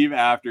they leave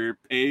after,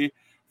 pay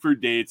for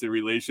dates and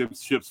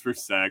relationships for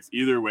sex.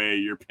 Either way,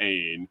 you're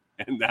paying.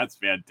 And that's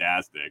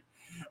fantastic.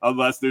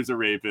 Unless there's a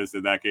rapist.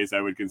 In that case,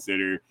 I would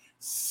consider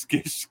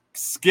shish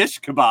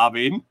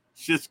kebabbing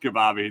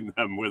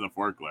them with a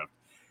forklift.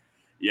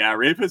 Yeah,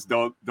 rapists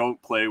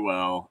don't play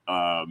well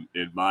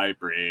in my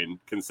brain.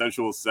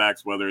 Consensual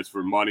sex, whether it's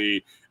for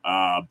money,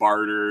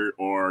 barter,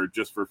 or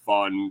just for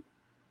fun,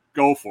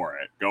 go for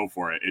it. Go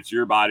for it. It's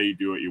your body.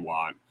 Do what you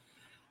want.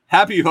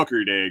 Happy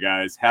Hooker Day,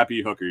 guys.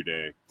 Happy Hooker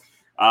Day.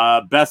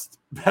 Best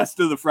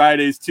of the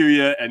Fridays to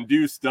you, and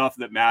do stuff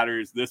that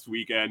matters this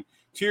weekend.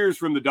 Cheers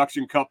from the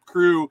Duction Cup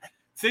crew.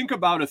 Think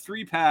about a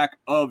 3-pack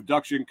of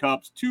Duction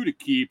Cups, 2 to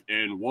keep,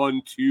 and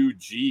 1 to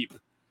Jeep.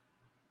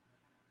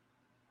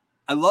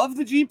 I love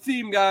the Jeep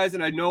theme, guys,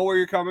 and I know where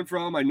you're coming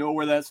from. I know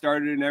where that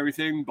started and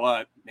everything,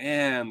 but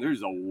man,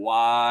 there's a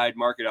wide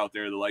market out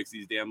there that likes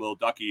these damn little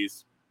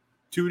duckies.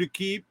 2 to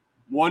keep,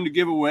 1 to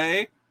give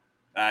away.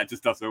 It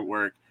just doesn't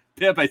work.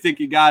 Pip, I think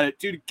you got it.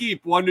 2 to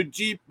keep, 1 to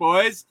Jeep,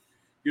 boys.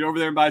 Get over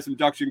there and buy some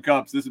Duction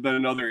Cups. This has been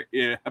another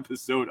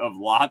episode of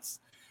Lots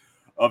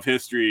of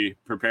History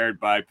prepared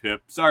by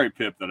Pip. Sorry,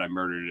 Pip, that I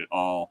murdered it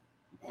all.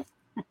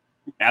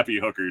 Happy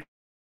Hooker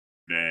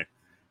Day.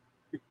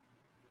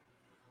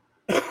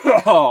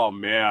 Oh,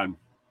 man.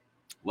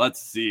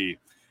 Let's see.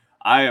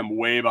 I am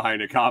way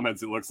behind the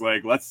comments, it looks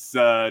like.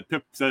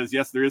 Pip says,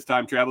 yes, there is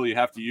time travel. You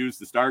have to use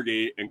the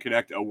Stargate and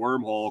connect a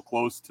wormhole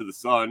close to the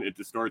sun. It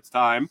distorts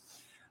time.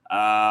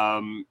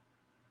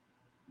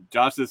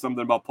 Josh says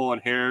something about pulling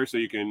hair, so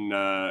you can,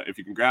 if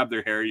you can grab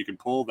their hair, you can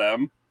pull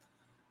them.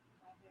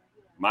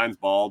 Mine's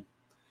bald.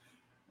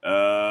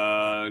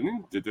 Oh,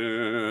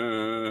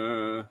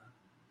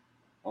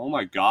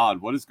 my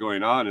God. What is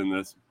going on in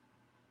this?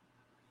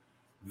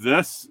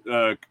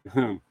 Oh,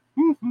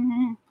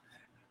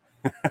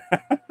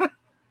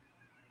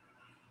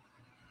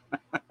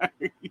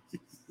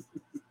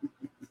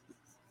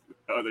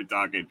 they're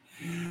talking.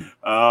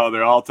 Oh,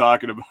 they're all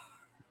talking about.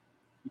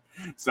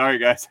 Sorry,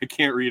 guys, I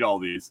can't read all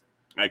these.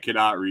 I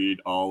cannot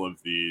read all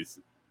of these.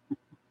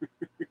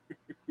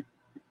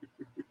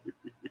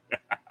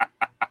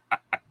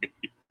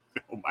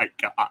 Oh my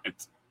God.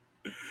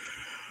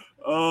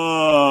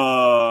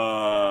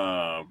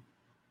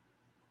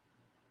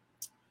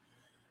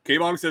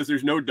 K-Bong says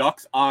there's no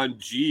ducks on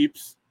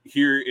Jeeps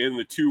here in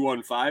the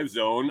 215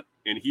 zone,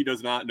 and he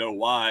does not know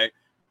why.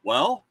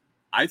 Well,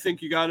 I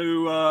think you got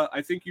to.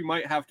 I think you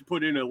might have to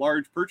put in a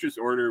large purchase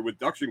order with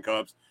Duction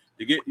Cups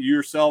to get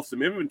yourself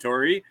some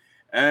inventory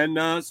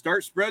and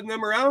start spreading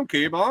them around.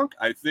 K-Bonk,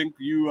 I think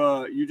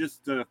you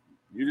just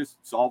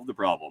solved the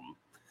problem.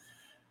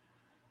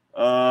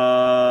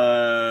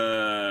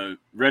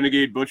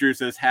 Renegade Butcher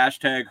says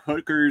hashtag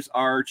hookers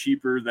are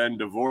cheaper than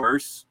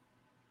divorce.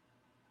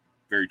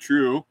 Very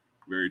true.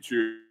 Very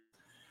true.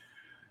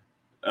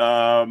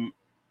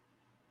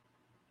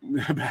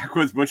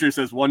 Backwoods Butcher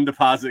says 1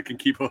 deposit can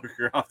keep a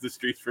hooker off the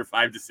streets for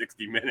 5 to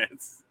 60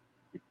 minutes.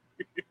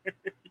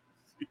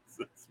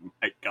 Jesus,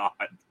 my God.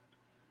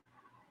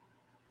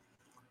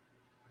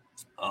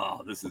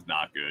 Oh, this is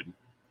not good.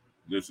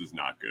 This is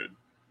not good.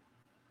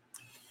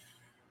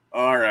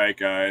 All right,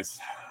 guys.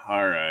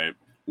 All right.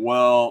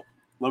 Well,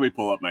 let me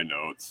pull up my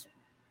notes.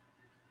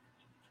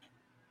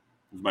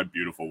 There's my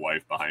beautiful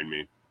wife behind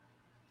me.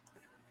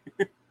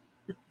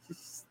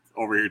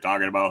 Over here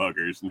talking about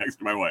hookers next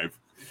to my wife.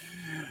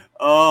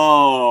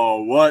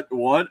 Oh, what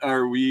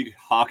are we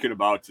talking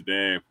about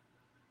today?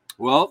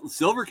 Well,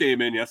 Silver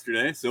came in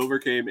yesterday. Silver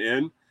came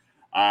in,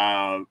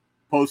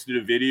 posted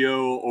a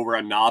video over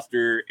on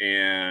Noster,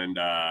 and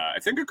I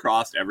think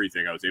across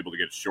everything I was able to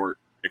get a short,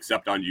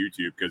 except on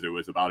YouTube because it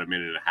was about a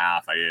minute and a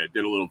half. I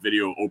did a little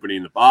video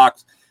opening the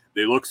box.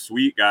 They look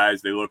sweet,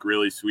 guys. They look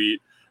really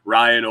sweet.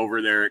 Ryan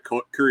over there at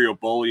Curio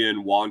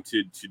Bullion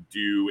wanted to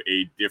do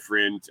a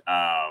different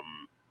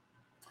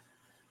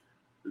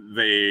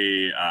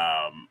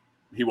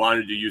he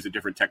wanted to use a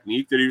different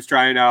technique that he was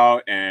trying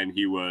out, and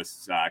he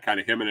was kind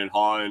of hemming and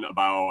hawing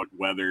about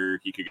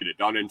whether he could get it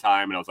done in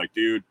time. And I was like,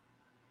 dude,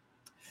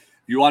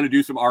 if you want to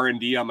do some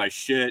R&D on my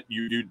shit,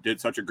 you did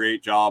such a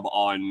great job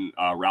on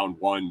round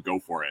 1, go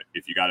for it.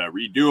 If you got to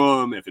redo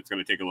them, if it's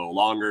going to take a little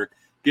longer,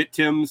 get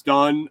Tim's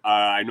done.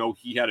 I know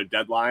he had a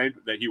deadline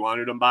that he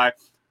wanted them by.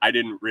 I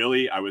didn't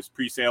really. I was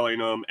pre-sailing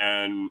them,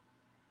 and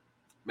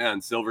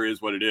man, Silver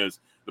is what it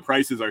is. The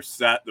prices are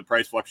set. The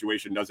price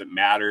fluctuation doesn't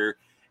matter.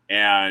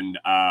 And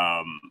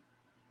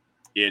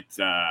it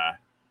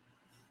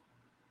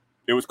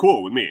was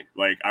cool with me.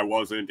 Like, I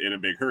wasn't in a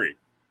big hurry.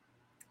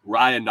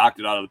 Ryan knocked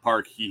it out of the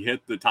park. He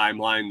hit the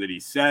timeline that he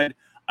said.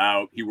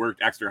 He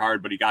worked extra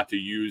hard, but he got to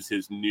use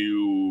his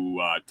new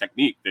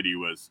technique that he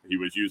was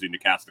using to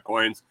cast the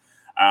coins.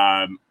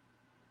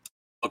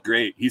 Look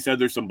great. He said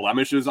there's some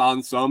blemishes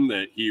on some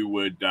that he'd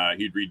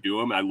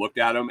redo them. I looked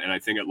at them, and I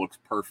think it looks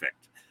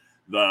perfect.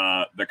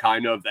 The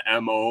kind of the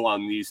MO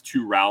on these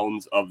 2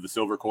 rounds of the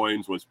silver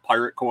coins was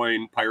pirate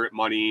coin, pirate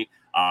money,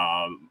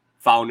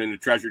 found in a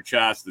treasure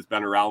chest that's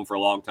been around for a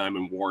long time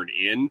and worn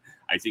in.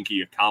 I think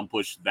he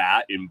accomplished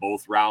that in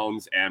both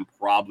rounds, and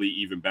probably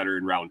even better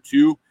in round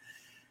 2.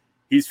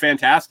 He's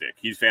fantastic.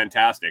 He's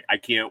fantastic. I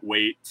can't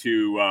wait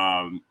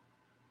to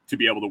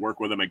be able to work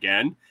with him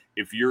again.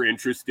 If you're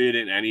interested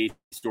in any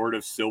sort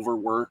of silver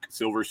work,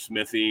 silver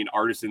smithing,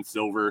 artisan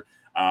silver,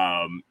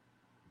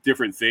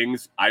 different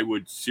things, I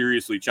would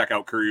seriously check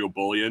out Curio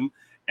Bullion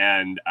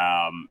And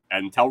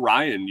tell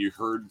Ryan you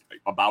heard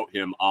about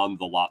him on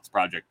the Lots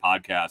Project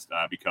podcast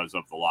because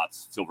of the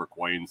Lots silver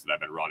coins that I've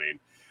been running.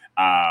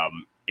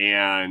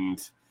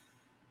 And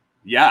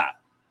yeah,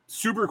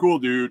 super cool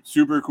dude,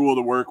 super cool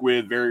to work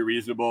with, very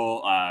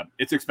reasonable.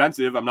 It's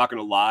expensive, I'm not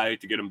going to lie,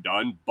 to get them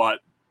done, but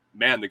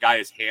man, the guy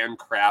is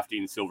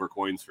handcrafting silver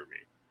coins for me.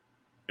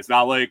 It's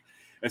not like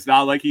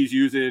he's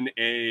using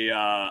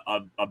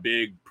a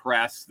big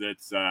press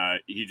that's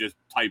he just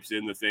types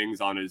in the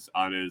things on his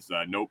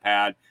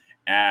notepad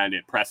and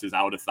it presses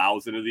out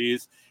 1,000 of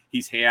these.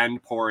 He's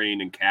hand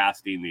pouring and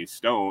casting these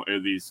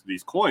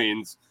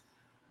coins.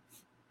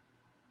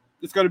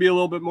 It's going to be a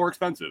little bit more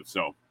expensive.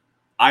 So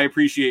I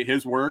appreciate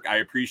his work. I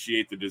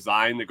appreciate the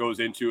design that goes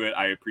into it.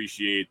 I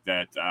appreciate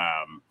that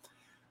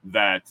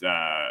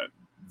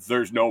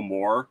there's no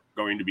more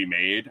going to be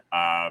made.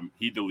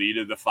 He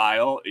deleted the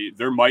file.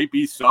 There might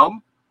be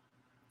some.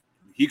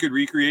 He could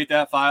recreate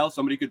that file.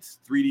 Somebody could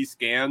 3D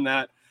scan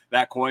that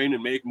coin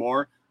and make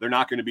more. They're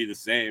not going to be the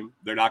same.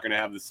 They're not going to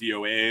have the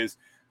COAs.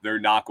 They're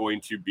not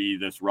going to be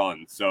this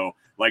run. So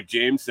like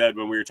James said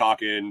when we were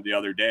talking the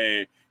other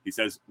day, he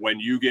says, when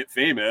you get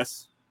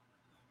famous,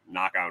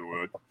 knock on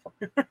wood,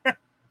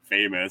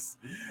 famous,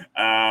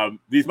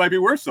 these might be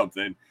worth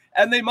something.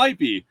 And they might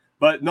be.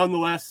 But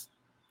nonetheless,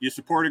 you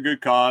support a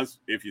good cause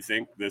if you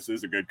think this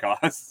is a good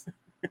cause.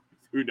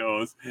 Who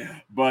knows?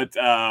 But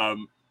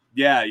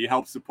yeah, you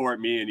help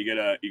support me, and you get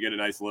a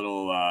nice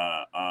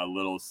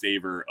little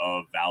savor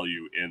of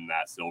value in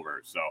that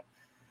silver. So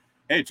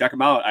hey, check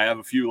them out. I have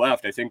a few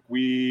left. I think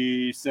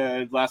we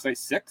said last night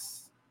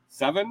 6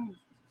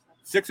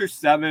 or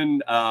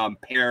 7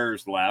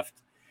 pairs left,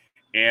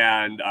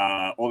 and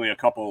only a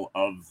couple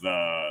of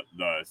the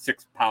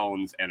 6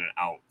 pounds and an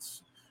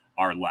ounce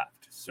are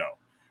left. So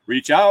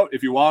reach out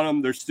if you want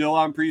them. They're still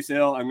on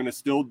pre-sale. I'm going to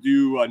still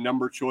do a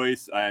number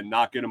choice and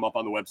not get them up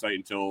on the website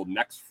until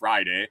next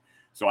Friday.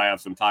 So I have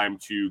some time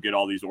to get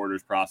all these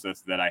orders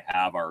processed that I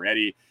have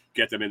already,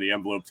 get them in the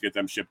envelopes, get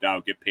them shipped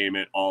out, get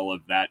payment, all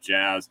of that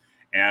jazz.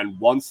 And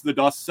once the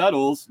dust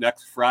settles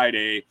next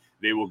Friday,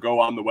 they will go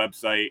on the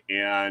website,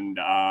 and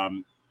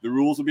the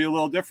rules will be a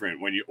little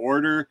different. When you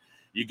order,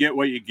 you get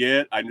what you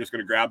get. I'm just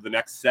going to grab the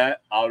next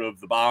set out of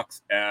the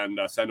box and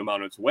send them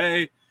on its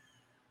way.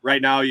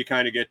 Right now, you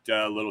kind of get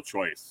a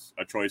choice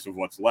of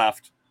what's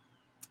left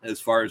as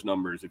far as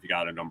numbers, if you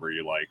got a number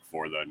you like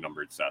for the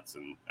numbered sets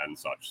and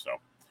such. So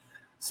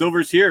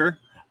silver's here.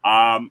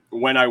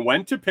 When I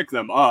went to pick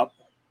them up,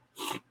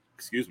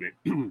 excuse me,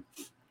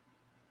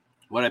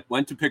 when I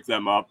went to pick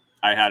them up,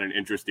 I had an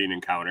interesting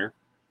encounter.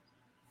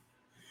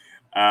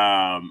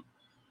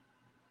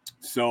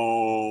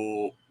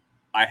 So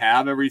I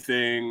have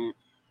everything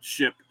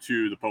shipped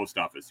to the post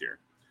office here.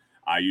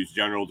 I use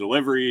general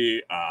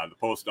delivery. The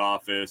post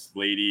office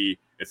lady,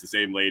 it's the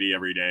same lady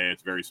every day.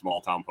 It's a very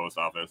small town post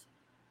office.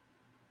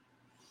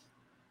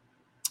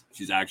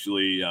 She's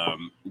actually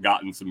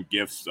gotten some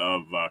gifts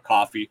of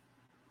coffee,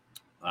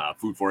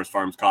 Food Forest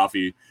Farms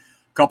coffee,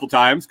 a couple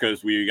times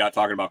because we got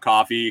talking about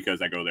coffee,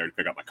 because I go there to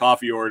pick up my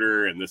coffee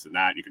order and this and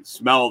that. You can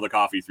smell the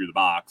coffee through the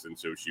box. And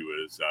so she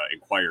was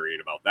inquiring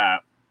about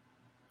that.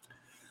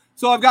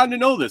 So I've gotten to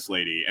know this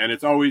lady, and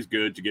it's always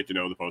good to get to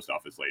know the post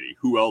office lady.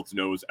 Who else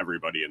knows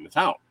everybody in the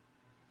town?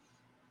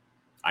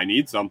 I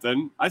need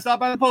something. I stop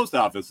by the post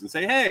office and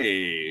say,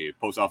 hey,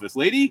 post office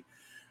lady,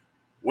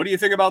 what do you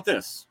think about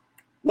this?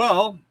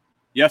 Well,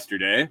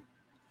 yesterday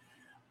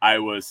I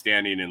was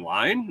standing in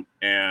line,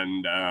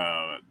 and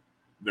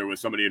there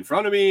was somebody in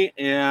front of me,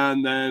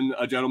 and then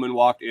a gentleman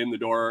walked in the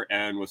door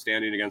and was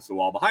standing against the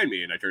wall behind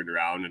me, and I turned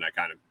around and I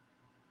kind of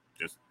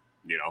just,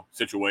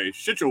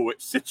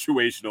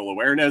 situational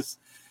awareness,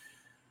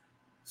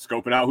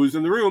 scoping out who's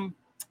in the room.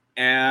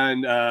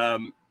 And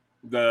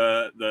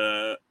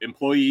the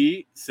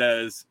employee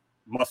says,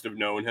 must have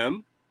known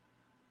him,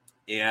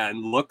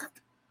 and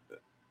looked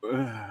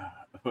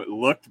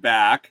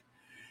back,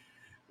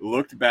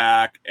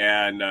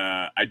 and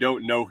I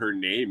don't know her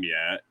name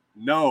yet.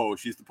 No,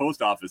 she's the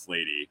post office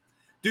lady.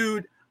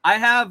 Dude, I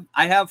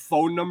have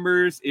phone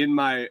numbers in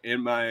my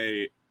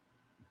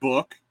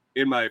book,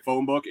 in my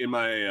phone book,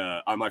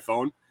 on my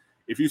phone.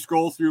 If you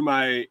scroll through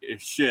my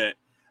shit,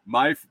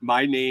 my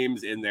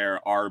names in there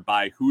are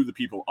by who the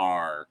people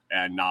are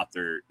and not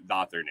their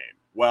name.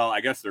 Well, I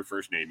guess their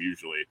first name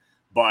usually.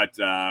 But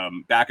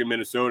back in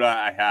Minnesota,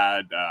 I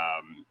had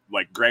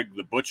like Greg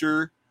the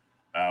Butcher.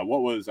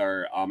 What was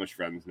our Amish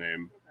friend's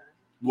name?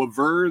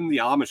 Laverne the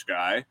Amish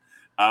guy.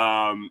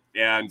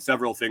 And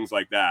several things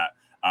like that.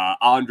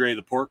 Andre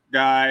the pork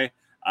guy.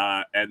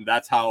 And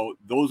that's how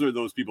those are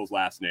those people's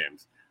last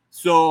names.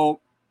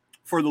 So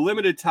for the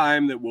limited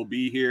time that we'll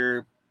be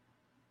here,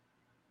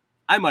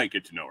 I might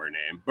get to know her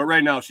name. But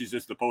right now, she's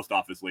just the post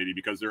office lady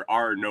because there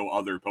are no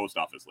other post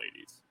office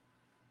ladies.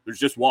 There's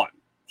just one.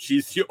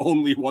 She's the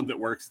only one that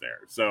works there.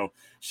 So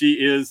she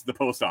is the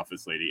post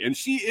office lady. And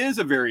she is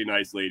a very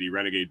nice lady,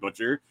 Renegade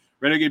Butcher.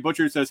 Renegade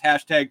Butcher says,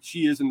 hashtag,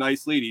 she is a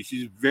nice lady.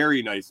 She's a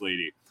very nice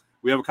lady.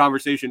 We have a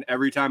conversation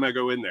every time I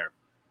go in there.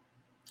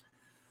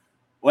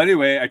 Well,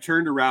 anyway, I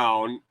turned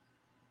around.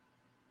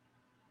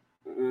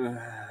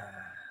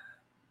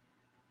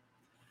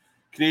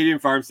 Canadian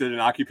Farm said an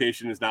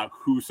occupation is not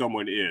who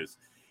someone is.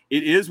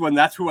 It is when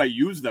that's who I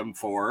use them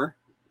for.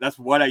 That's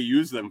what I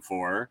use them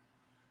for.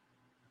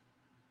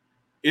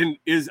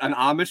 Is an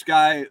Amish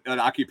guy an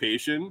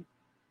occupation?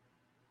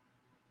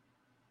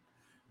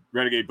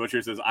 Renegade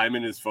Butcher says, I'm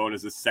in his phone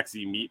as a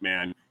sexy meat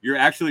man. You're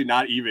actually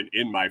not even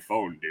in my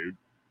phone, dude.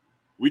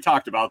 We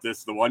talked about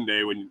this the one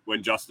day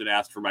when Justin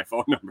asked for my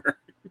phone number.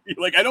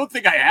 You're like, I don't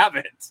think I have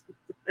it.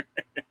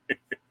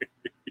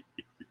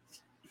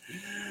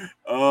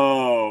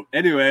 Oh,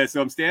 anyway,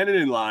 so I'm standing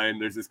in line.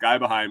 There's this guy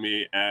behind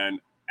me, and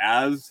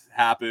as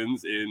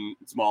happens in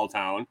small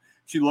town,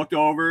 she looked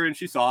over and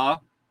she saw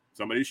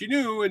somebody she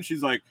knew, and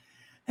she's like,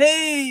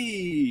 hey,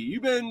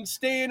 you been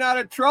staying out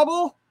of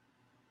trouble?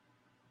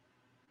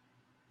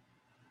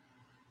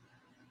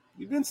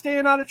 You've been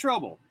staying out of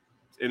trouble.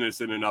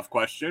 Innocent enough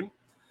question.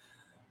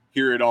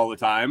 Hear it all the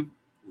time.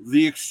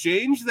 The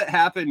exchange that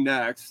happened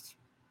next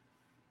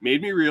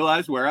made me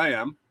realize where I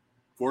am,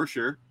 for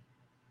sure.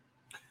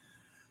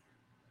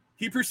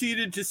 He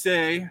proceeded to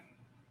say,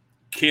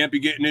 can't be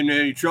getting into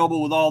any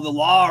trouble with all the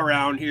law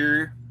around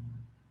here.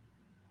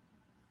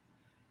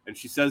 And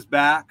she says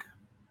back,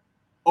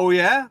 oh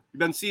yeah? You've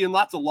been seeing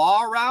lots of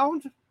law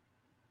around?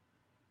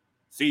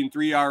 Seen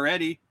 3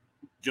 already,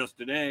 just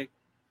today.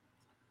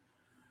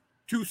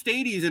 2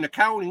 stadies in a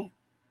county.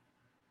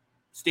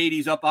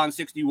 Stadies up on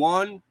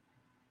 61.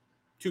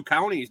 2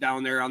 counties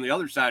down there on the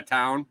other side of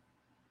town.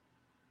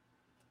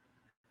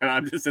 And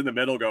I'm just in the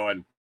middle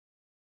going.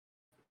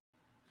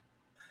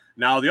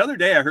 Now, the other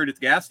day I heard at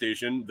the gas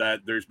station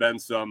that there's been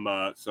some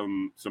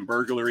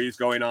burglaries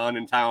going on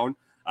in town.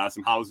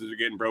 Some houses are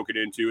getting broken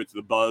into. It's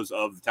the buzz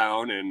of the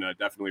town, and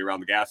definitely around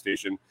the gas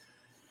station.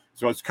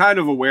 So I was kind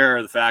of aware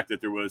of the fact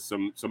that there was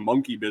some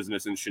monkey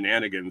business and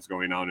shenanigans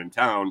going on in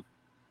town.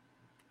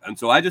 And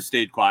so I just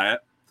stayed quiet.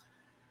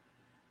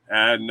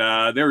 And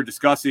they were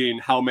discussing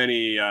how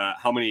many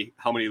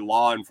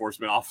law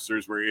enforcement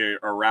officers were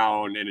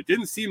around, and it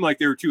didn't seem like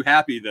they were too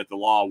happy that the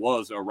law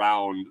was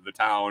around the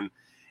town.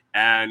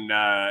 And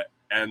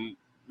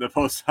the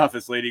post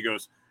office lady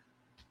goes,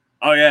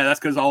 oh yeah, that's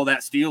because all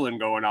that stealing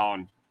going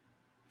on.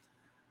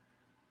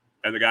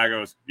 And the guy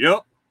goes,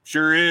 yep,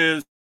 sure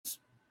is.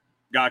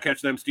 Gotta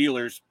catch them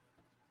stealers.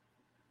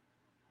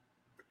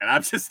 And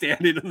I'm just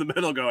standing in the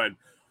middle going,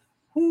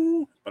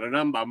 whoo,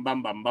 ba-da-dum bum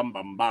bum bum bum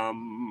bum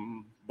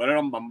bum,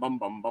 ba-da-dum bum bum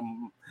bum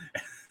bum.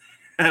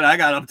 And I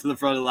got up to the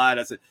front of the line.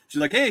 I said, she's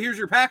like, hey, here's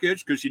your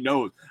package. Because she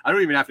knows. I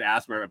don't even have to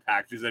ask her about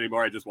packages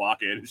anymore. I just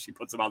walk in and she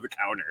puts them on the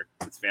counter.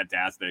 It's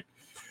fantastic.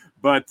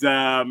 But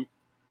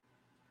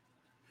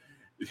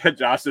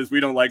Josh says,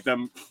 we don't like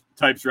them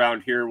types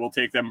around here. We'll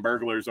take them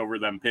burglars over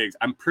them pigs.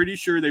 I'm pretty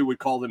sure they would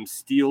call them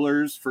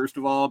stealers, first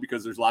of all,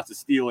 because there's lots of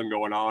stealing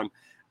going on.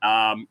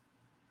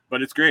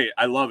 But it's great.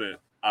 I love it.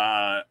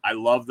 I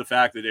love the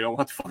fact that they don't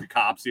want the fucking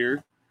cops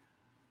here.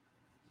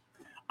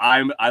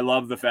 I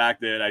love the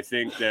fact that I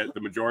think that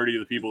the majority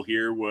of the people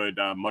here would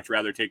much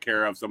rather take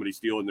care of somebody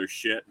stealing their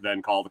shit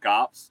than call the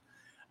cops.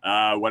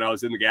 When I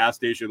was in the gas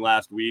station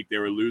last week, they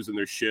were losing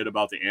their shit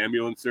about the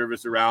ambulance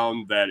service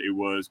around, that it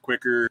was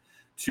quicker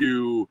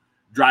to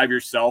drive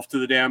yourself to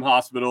the damn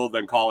hospital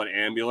than call an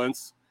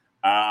ambulance.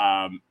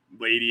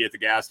 Lady at the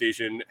gas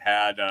station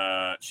had,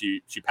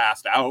 she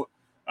passed out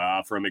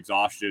from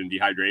exhaustion and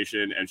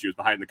dehydration, and she was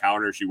behind the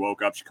counter. She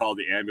woke up, she called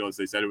the ambulance.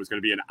 They said it was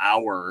going to be an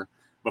hour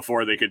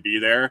before they could be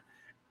there.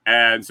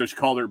 And so she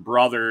called her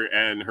brother,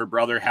 and her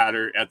brother had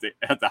her at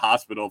the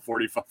hospital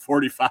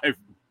 45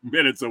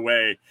 minutes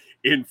away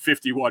in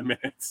 51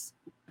 minutes.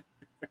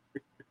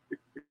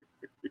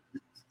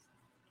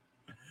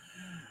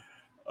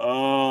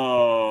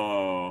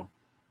 Oh,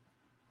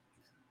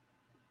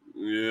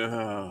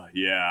 yeah.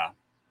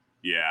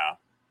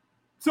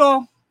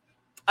 So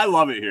I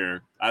love it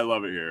here. I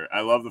love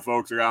the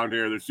folks around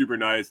here. They're super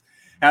nice.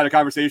 Had a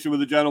conversation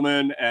with a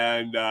gentleman,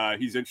 and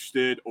he's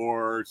interested,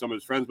 or some of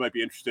his friends might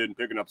be interested in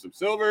picking up some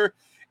silver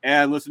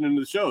and listening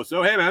to the show.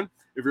 So, hey, man,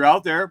 if you're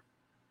out there,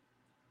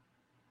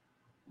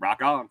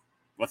 rock on.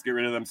 Let's get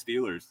rid of them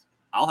Steelers.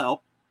 I'll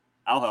help.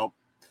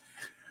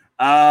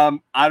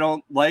 I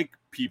don't like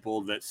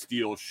people that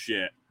steal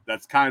shit.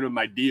 That's kind of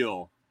my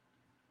deal.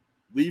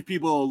 Leave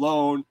people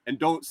alone and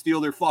don't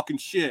steal their fucking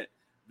shit.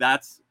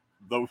 That's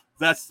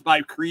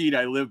my creed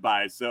I live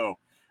by. So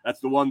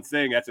that's the one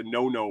thing. That's a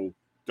no-no.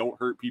 Don't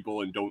hurt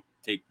people and don't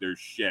take their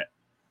shit.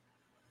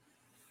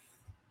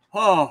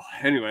 Oh,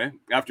 anyway,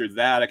 after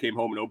that, I came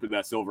home and opened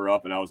that silver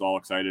up, and I was all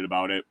excited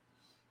about it.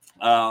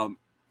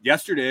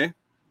 Yesterday,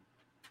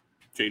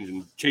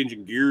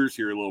 changing gears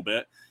here a little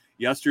bit.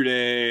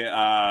 Yesterday,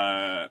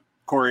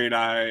 Corey and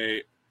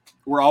I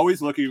were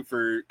always looking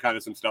for kind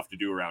of some stuff to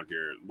do around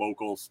here,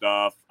 local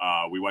stuff.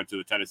 We went to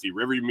the Tennessee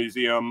River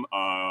Museum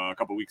a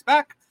couple weeks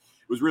back.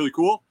 It was really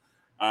cool.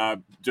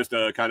 Just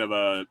a kind of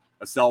a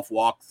self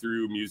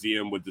walk-through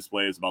museum with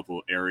displays about the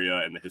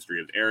area and the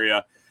history of the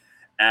area.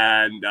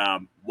 And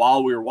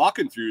while we were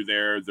walking through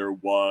there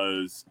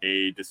was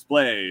a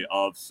display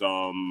of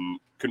some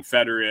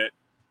Confederate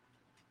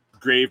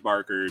grave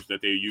markers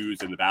that they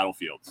use in the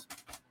battlefields.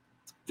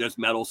 Just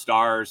metal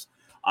stars.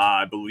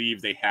 I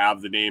believe they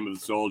have the name of the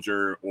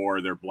soldier,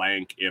 or they're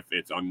blank if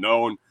it's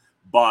unknown,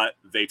 but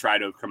they try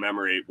to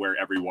commemorate where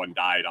everyone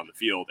died on the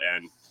field.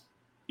 And,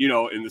 you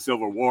know, in the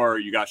Civil War,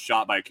 you got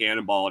shot by a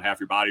cannonball and half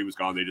your body was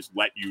gone. They just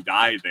let you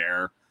die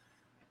there,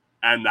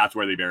 and that's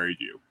where they buried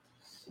you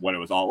when it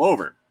was all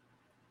over.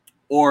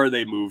 Or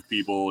they moved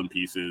people in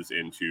pieces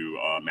into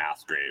a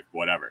mass grave,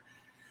 whatever.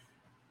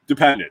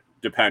 Depended.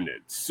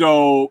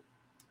 So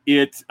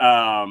it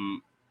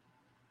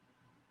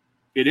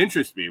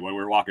interests me when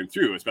we're walking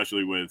through,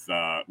 especially with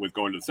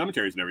going to the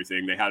cemeteries and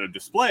everything. They had a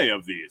display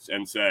of these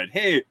and said,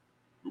 hey,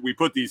 we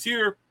put these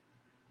here.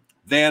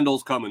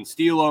 Vandals come and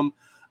steal them.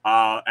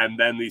 And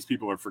then these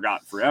people are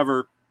forgotten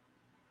forever.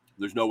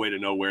 There's no way to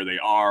know where they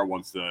are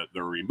once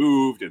they're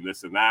removed and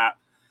this and that.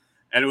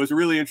 And it was a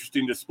really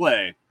interesting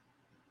display.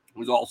 There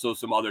was also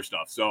some other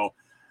stuff. So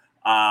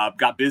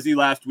got busy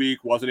last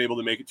week, wasn't able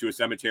to make it to a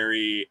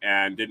cemetery,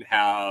 and didn't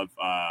have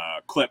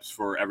clips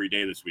for every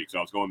day this week. So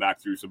I was going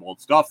back through some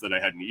old stuff that I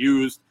hadn't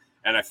used,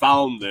 and I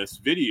found this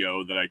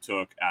video that I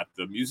took at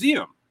the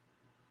museum.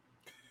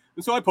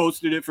 And so I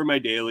posted it for my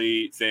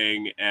daily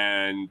thing,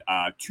 and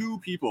two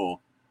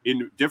people,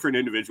 different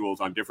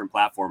individuals on different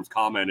platforms,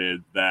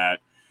 commented that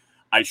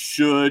I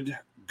should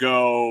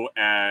go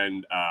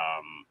and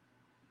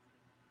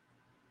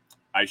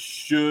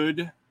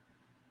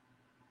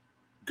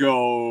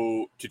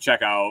go to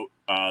check out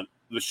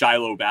the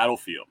Shiloh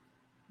battlefield,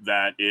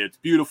 that it's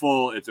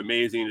beautiful, it's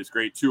amazing, it's a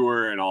great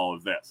tour, and all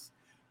of this.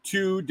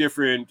 Two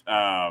different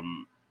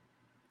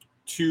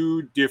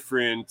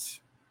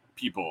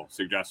people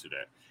suggested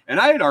it. And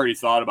I had already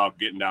thought about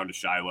getting down to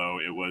Shiloh.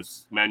 It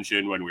was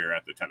mentioned when we were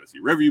at the Tennessee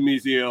Review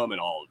Museum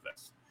and all of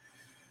this.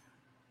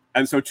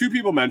 And so two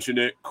people mentioned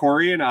it.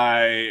 Corey and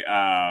I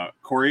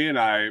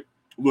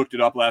looked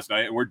it up last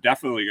night, and we're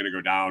definitely going to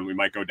go down. We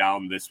might go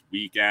down this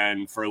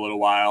weekend for a little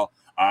while.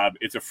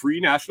 It's a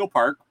free national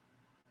park.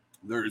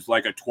 There's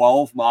like a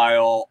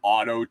 12-mile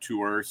auto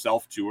tour,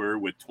 self-tour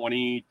with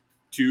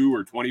 22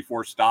 or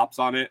 24 stops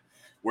on it,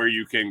 where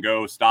you can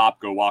go stop,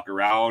 go walk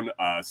around,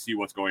 see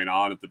what's going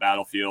on at the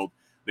battlefield.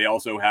 They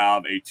also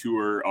have a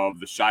tour of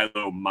the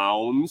Shiloh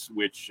Mounds,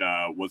 which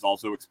was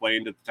also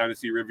explained at the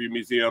Tennessee Review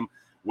Museum,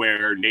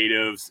 where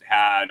natives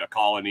had a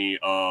colony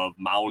of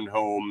mound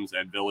homes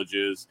and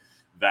villages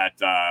that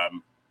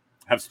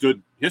have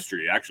stood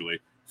history, actually,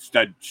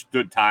 stood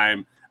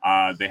time.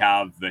 They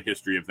have the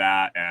history of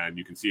that, and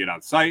you can see it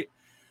on site.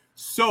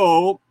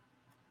 So,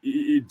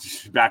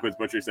 Backwoods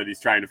Butcher said he's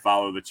trying to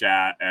follow the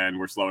chat, and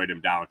we're slowing him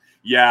down.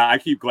 Yeah, I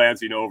keep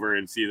glancing over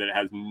and see that it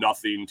has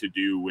nothing to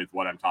do with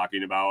what I'm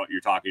talking about.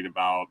 You're talking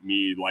about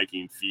me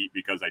liking feet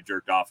because I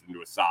jerked off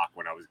into a sock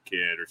when I was a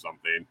kid or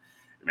something.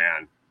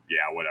 Man,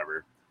 yeah,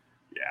 whatever.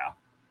 Yeah.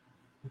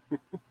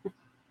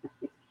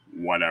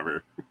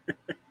 Whatever.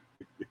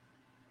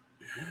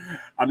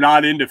 I'm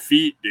not into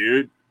feet,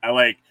 dude.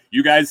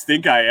 You guys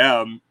think I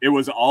am. It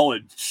was all a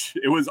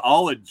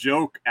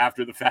joke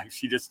after the fact.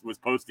 She just was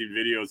posting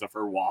videos of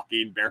her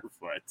walking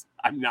barefoot.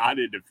 I'm not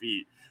into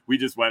feet. We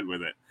just went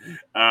with it.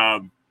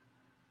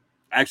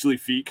 Actually,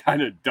 feet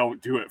kind of don't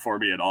do it for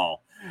me at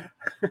all.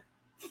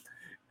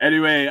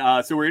 Anyway,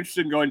 so we're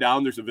interested in going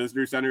down. There's a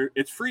visitor center.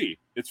 It's free.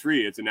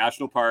 It's a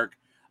national park.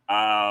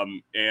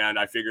 And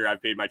I figure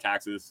I've paid my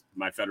taxes,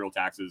 my federal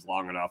taxes,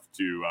 long enough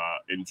to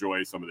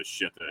enjoy some of the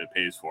shit that it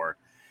pays for.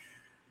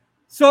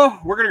 So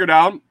we're gonna go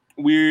down.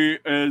 We're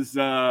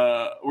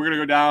gonna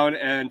go down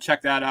and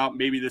check that out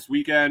maybe this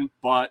weekend.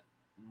 But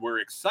we're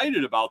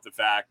excited about the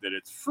fact that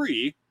it's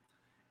free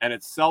and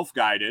it's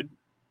self-guided,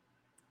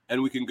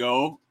 and we can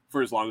go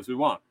for as long as we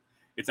want.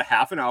 It's a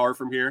half an hour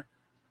from here,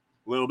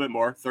 a little bit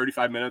more,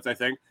 35 minutes, I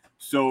think.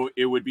 So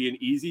it would be an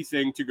easy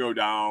thing to go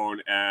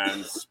down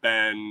and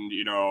spend,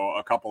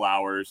 a couple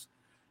hours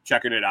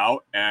checking it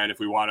out. And if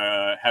we want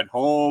to head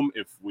home,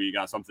 if we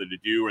got something to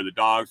do or the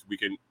dogs, we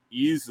can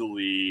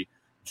easily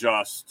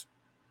just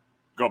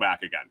go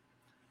back again.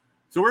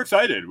 So we're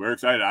excited.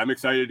 I'm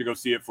excited to go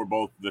see it for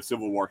both the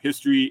Civil War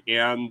history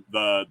and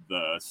the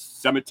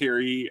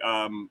cemetery,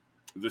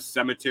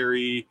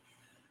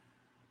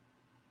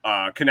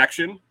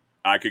 connection.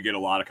 I could get a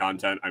lot of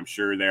content, I'm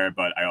sure, there,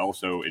 but I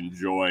also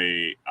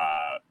enjoy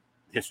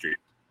history,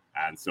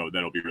 and so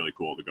that'll be really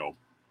cool to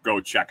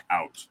go check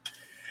out.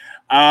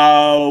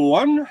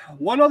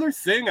 One other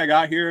thing I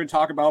got here and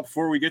talk about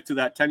before we get to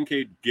that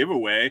 10K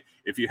giveaway.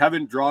 If you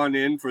haven't drawn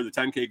in for the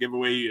 10K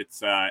giveaway,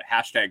 it's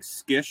hashtag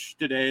Skish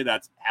today.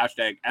 That's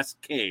hashtag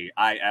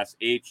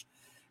SKISH.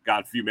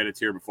 Got a few minutes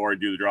here before I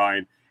do the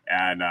drawing,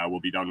 and we'll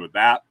be done with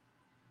that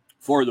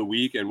for the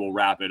week, and we'll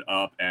wrap it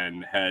up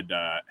and head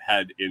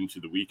into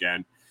the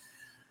weekend.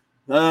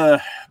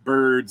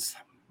 Birds.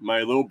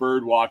 My little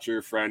bird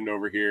watcher friend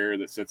over here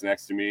that sits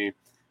next to me,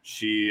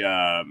 she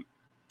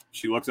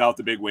looks out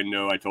the big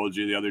window. I told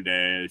you the other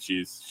day,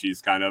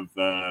 she's kind of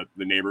the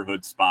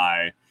neighborhood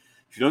spy.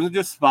 She doesn't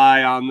just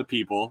spy on the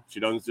people.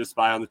 She doesn't just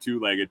spy on the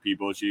two-legged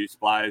people. She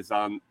spies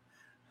on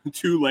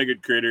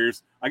two-legged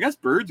critters. I guess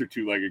birds are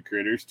two-legged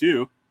critters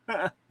too.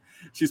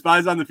 She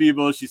spies on the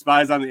people. She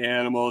spies on the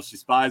animals. She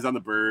spies on the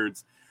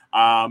birds.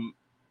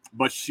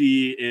 But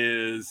she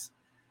is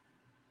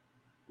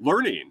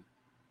learning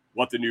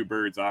what the new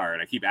birds are.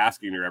 And I keep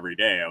asking her every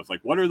day. I was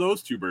like, what are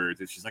those two birds?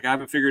 And she's like, I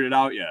haven't figured it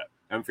out yet.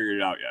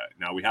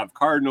 Now we have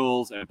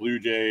cardinals and blue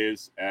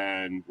jays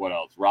and what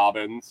else?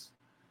 Robins.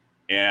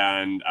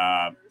 And,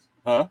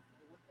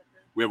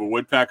 we have a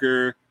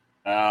woodpecker.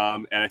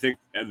 And I think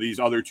these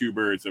other two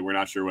birds that we're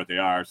not sure what they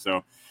are.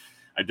 So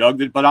I dug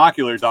the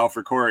binoculars out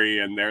for Corey,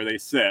 and there they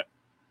sit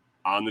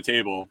on the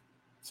table.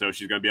 So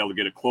she's going to be able to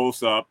get a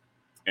close up.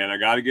 And I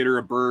got to get her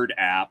a bird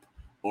app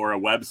or a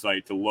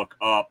website to look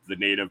up the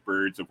native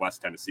birds of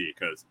West Tennessee,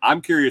 because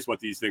I'm curious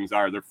what these things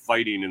are. They're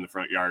fighting in the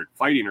front yard,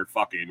 fighting or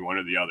fucking one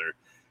or the other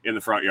in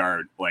the front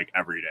yard, like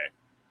every day.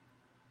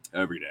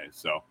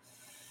 So,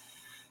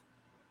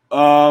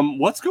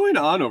 what's going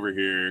on over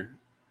here?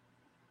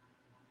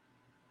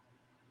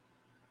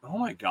 Oh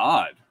my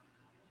God.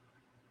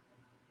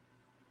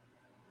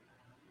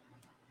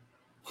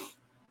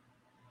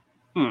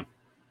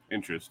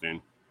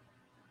 Interesting.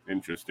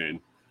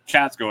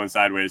 Chat's going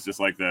sideways, just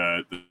like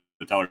the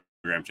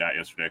Telegram chat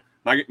yesterday.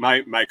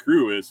 My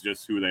crew is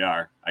just who they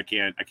are. I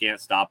can't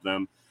stop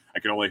them. I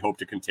can only hope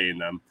to contain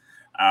them.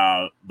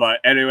 But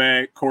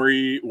anyway,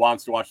 Corey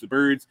wants to watch the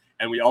birds,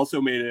 and we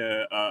also made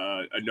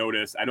a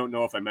notice. I don't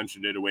know if I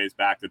mentioned it a ways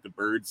back, that the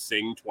birds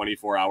sing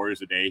 24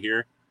 hours a day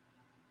here.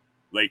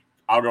 Like,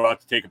 I'll go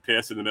out to take a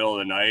piss in the middle of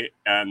the night,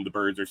 and the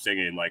birds are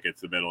singing like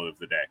it's the middle of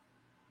the day.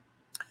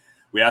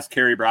 We asked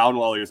Kerry Brown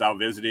while he was out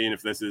visiting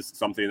if this is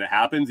something that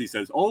happens. He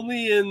says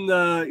only in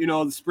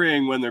the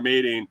spring when they're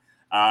mating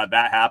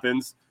that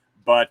happens,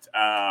 but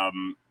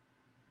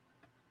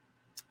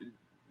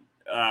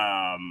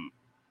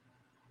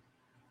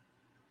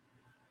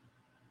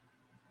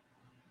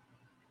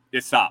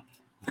it stopped.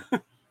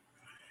 I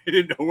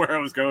didn't know where I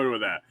was going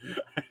with that.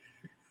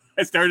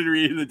 I started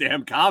reading the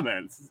damn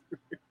comments.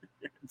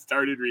 I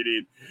started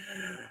reading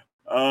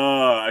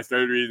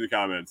the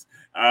comments.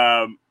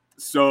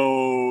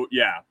 So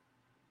yeah,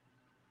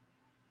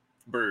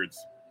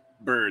 birds.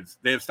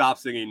 They have stopped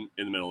singing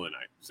in the middle of the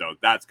night, so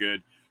that's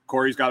good.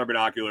 Corey's got our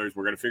binoculars.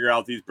 We're gonna figure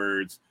out these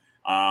birds.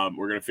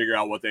 We're gonna figure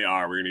out what they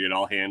are. We're gonna get it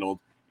all handled,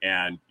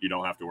 and you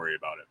don't have to worry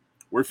about it.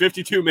 We're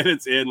 52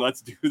 minutes in.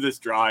 Let's do this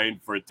drawing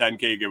for a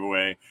 10K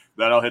giveaway.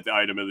 Then I'll hit the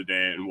item of the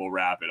day, and we'll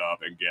wrap it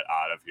up and get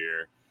out of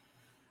here.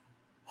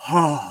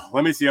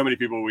 Let me see how many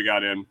people we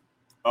got in.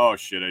 Oh,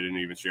 shit, I didn't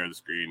even share the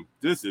screen.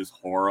 This is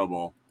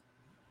horrible.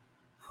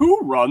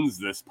 Who runs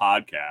this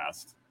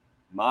podcast?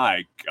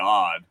 My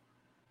God.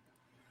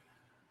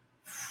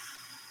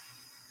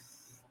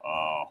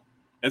 Oh,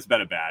 it's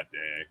been a bad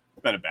day.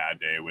 It's been a bad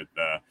day with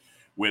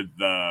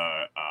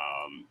the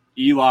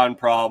Elon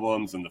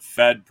problems and the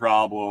Fed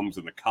problems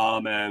and the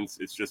comments.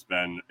 It's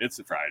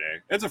a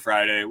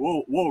Friday.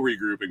 We'll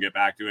regroup and get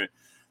back to it.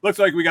 Looks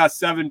like we got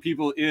 7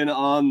 people in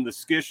on the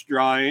Skish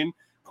drawing.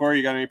 Corey,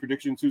 you got any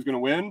predictions who's going to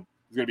win?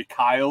 It's going to be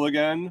Kyle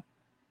again.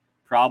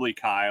 Probably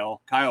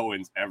Kyle. Kyle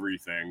wins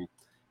everything.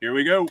 Here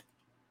we go.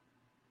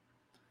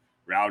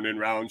 Round and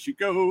round she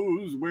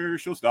goes. Where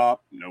she'll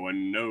stop, no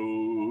one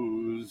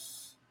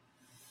knows.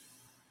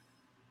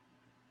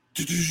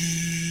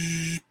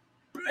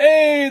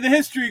 Hey, the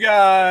history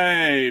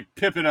guy.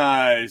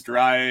 Pippinized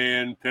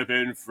Ryan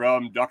Pippin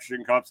from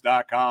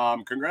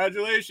DuctionCups.com.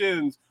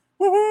 Congratulations.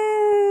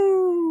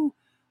 Woohoo!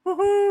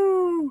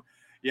 Woohoo!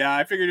 Yeah,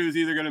 I figured it was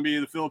either going to be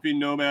the Philippine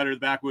Nomad or the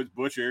Backwoods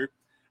Butcher,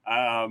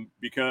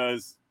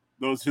 because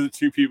those are the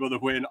two people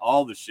that win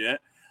all the shit.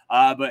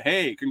 But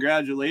hey,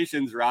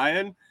 congratulations,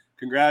 Ryan.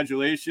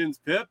 Congratulations,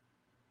 Pip.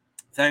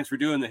 Thanks for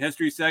doing the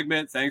history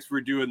segment. Thanks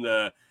for doing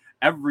the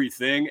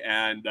everything,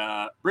 and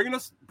bringing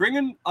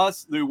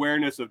us the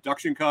awareness of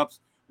Duction Cups,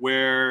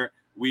 where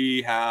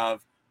we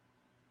have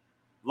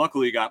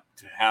luckily got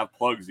to have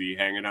Plugsy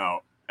hanging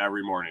out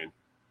every morning.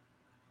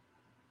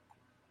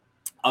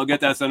 I'll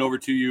get that sent over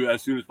to you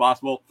as soon as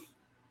possible.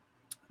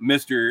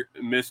 Mr.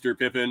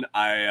 Pippin,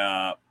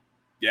 I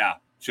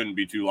shouldn't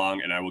be too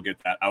long, and I will get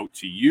that out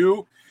to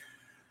you.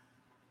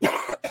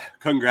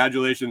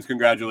 Congratulations.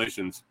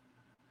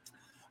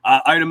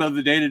 Item of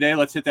the day today,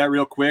 let's hit that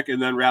real quick and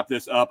then wrap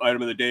this up.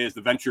 Item of the day is the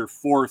Venture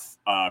 4th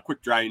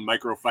quick drying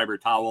microfiber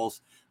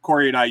towels.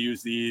 Corey and I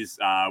use these.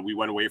 We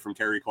went away from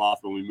terry cloth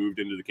when we moved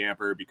into the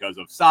camper because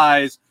of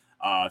size,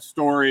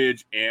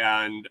 storage,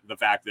 and the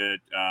fact that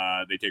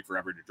they take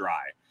forever to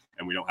dry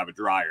and we don't have a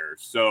dryer.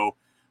 So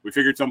we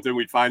figured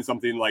we'd find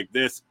something like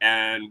this,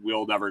 and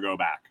we'll never go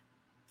back.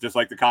 Just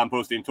like the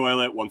composting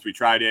toilet, once we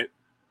tried it,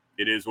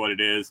 it is what it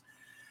is.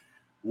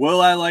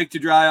 Will I like to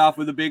dry off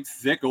with a big,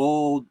 thick,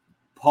 old,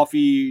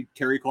 puffy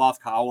terry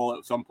cloth towel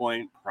at some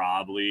point?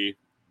 Probably.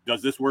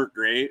 Does this work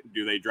great?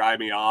 Do they dry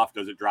me off?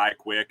 Does it dry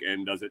quick?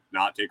 And does it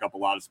not take up a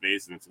lot of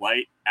space and it's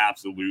light?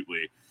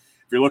 Absolutely.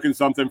 If you're looking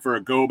something for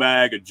a go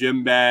bag, a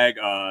gym bag,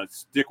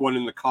 stick one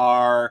in the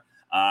car,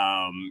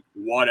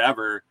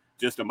 whatever,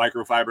 just a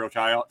microfiber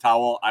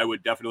towel, I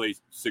would definitely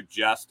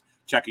suggest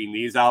checking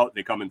these out.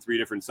 They come in 3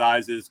 different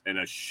sizes and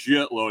a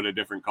shitload of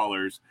different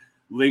colors.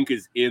 Link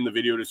is in the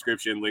video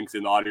description. Link's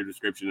in the audio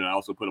description. And I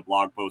also put a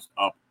blog post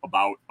up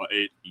about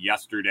it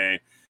yesterday.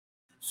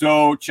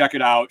 So check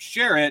it out.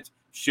 Share it.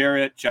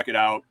 Check it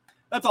out.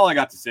 That's all I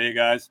got to say,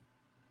 guys.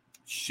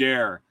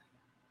 Share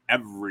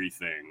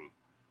everything.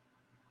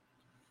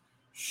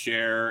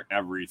 Share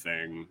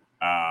everything.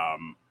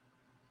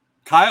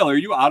 Kyle, are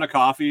you out of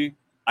coffee?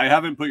 I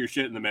haven't put your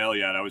shit in the mail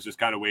yet. I was just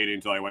kind of waiting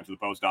until I went to the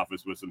post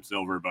office with some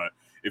silver. But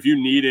if you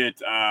need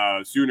it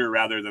sooner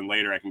rather than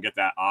later, I can get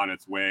that on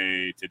its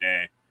way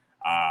today.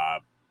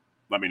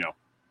 Let me know.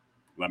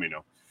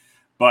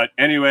 But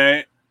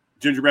anyway,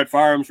 Gingerbread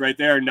Farms right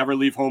there. Never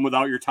leave home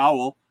without your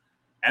towel.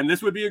 And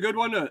this would be a good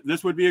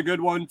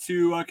one.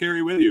 To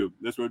carry with you.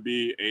 This would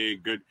be a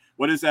good.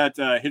 What is that?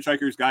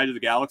 Hitchhiker's Guide to the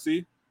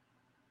Galaxy.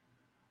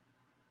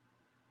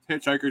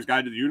 Hitchhiker's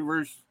Guide to the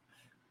Universe.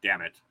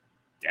 Damn it.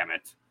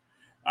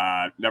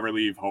 Never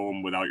leave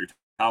home without your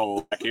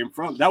towel.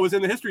 That was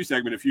in the history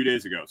segment a few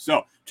days ago.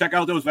 So check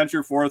out those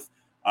Venture Forth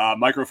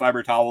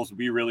microfiber towels.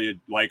 We really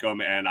like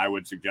them, and I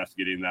would suggest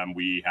getting them.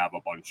 We have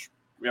a bunch.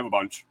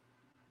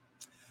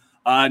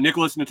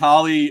 Nicholas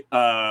Natali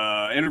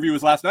interview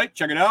was last night.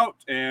 Check it out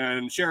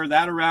and share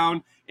that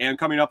around. And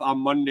coming up on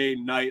Monday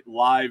night,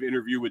 live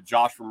interview with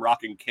Josh from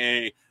Rockin'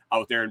 K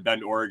out there in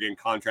Bend, Oregon,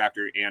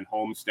 contractor and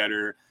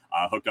homesteader.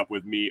 Hooked up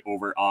with me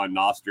over on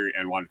Noster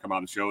and wanted to come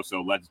on the show.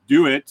 So let's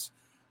do it.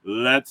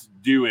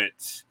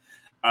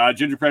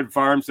 Gingerbread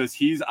Farm says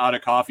he's out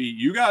of coffee.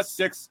 You got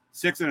six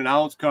and an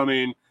ounce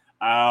coming.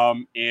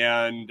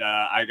 And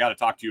I got to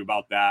talk to you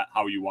about that,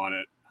 how you want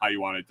it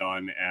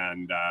done.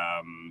 And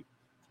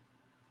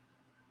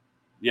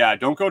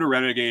don't go to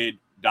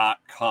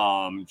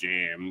renegade.com,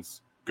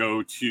 James.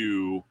 Go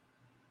to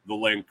the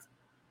link.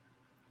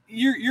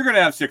 You're going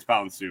to have 6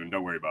 pounds soon.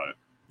 Don't worry about it.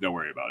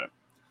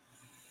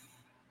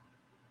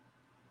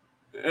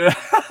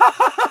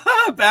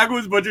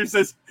 Backwoods Butcher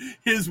says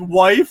his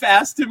wife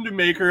asked him to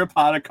make her a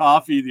pot of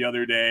coffee the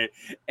other day,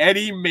 and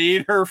he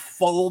made her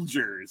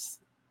Folgers.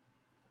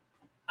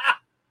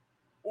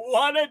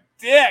 What a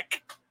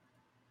dick.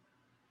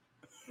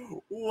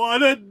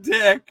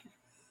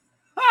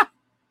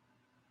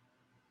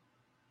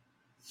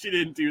 She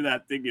didn't do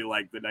that thing you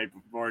liked the night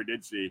before,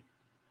 did she?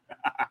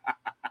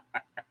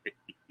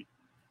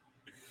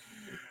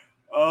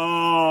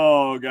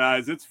 Oh,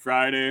 guys, it's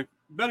Friday.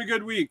 Been a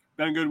good week,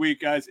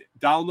 guys.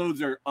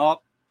 Downloads are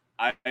up.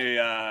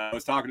 I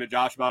was talking to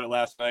Josh about it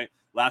last night.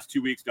 Last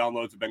 2 weeks,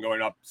 downloads have been going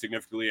up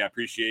significantly. I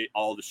appreciate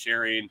all the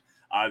sharing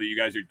that you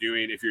guys are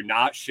doing. If you're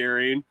not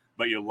sharing,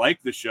 but you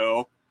like the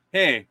show,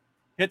 hey,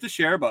 hit the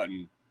share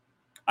button.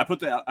 I put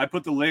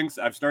the links.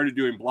 I've started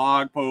doing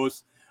blog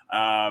posts.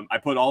 I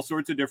put all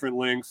sorts of different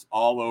links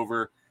all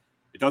over.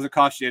 It doesn't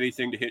cost you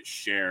anything to hit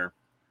share.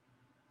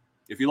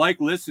 If you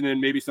like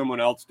listening, maybe someone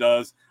else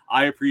does.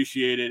 I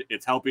appreciate it.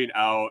 It's helping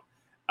out.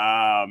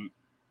 Kyle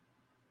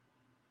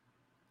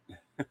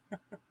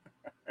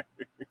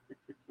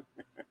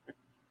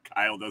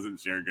doesn't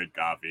share good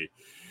coffee.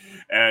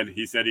 And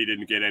he said he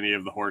didn't get any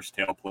of the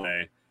horsetail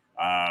play.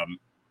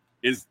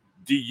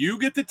 Do you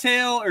get the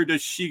tail or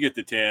does she get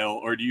the tail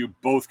or do you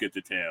both get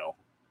the tail?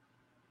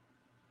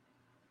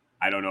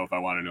 I don't know if I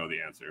want to know the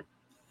answer.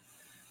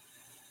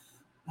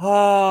 Oh,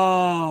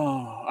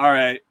 all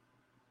right.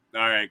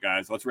 All right,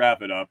 guys, let's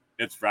wrap it up.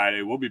 It's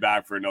Friday. We'll be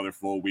back for another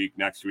full week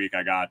next week.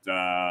 I got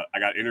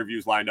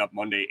interviews lined up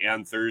Monday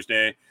and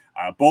Thursday,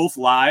 both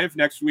live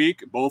next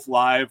week, both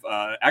live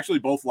for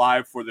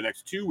the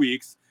next 2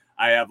 weeks.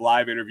 I have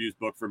live interviews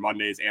booked for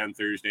Mondays and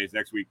Thursdays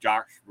next week.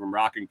 Josh from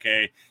Rockin'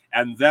 K.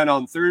 And then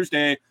on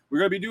Thursday, we're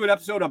going to be doing an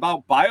episode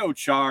about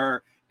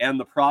biochar and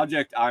the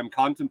project I'm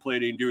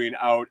contemplating doing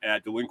out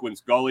at Delinquent's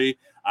Gully.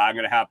 I'm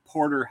going to have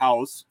Porter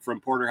House from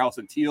Porterhouse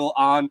and Teal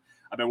on.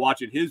 I've been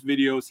watching his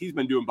videos. He's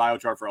been doing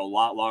biochar for a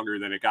lot longer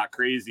than it got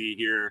crazy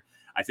here.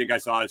 I think I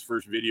saw his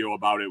first video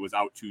about it was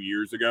out 2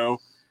 years ago.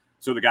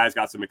 So the guy's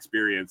got some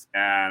experience,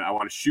 and I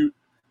want to shoot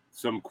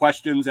some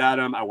questions at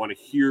him. I want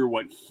to hear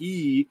what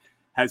he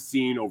has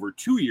seen over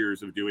 2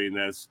 years of doing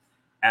this.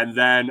 And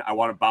then I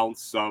want to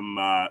bounce some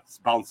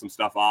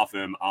stuff off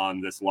him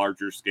on this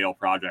larger scale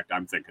project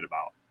I'm thinking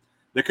about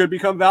that could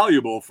become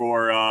valuable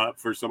for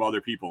some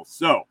other people.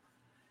 So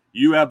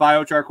you have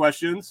biochar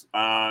questions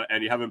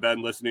and you haven't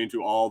been listening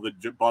to all the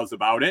buzz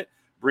about it,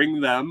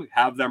 bring them,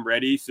 have them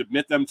ready,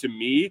 submit them to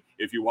me.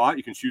 If you want,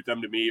 you can shoot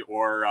them to me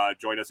or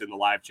join us in the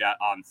live chat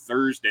on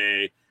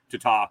Thursday to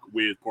talk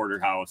with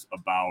Porterhouse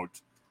about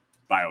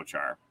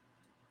biochar.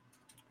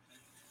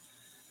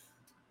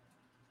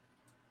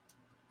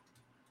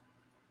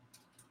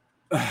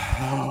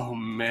 Oh,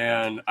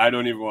 man, I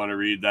don't even want to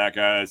read that,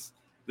 guys.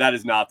 That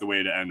is not the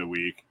way to end a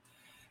week.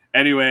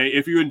 Anyway,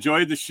 if you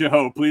enjoyed the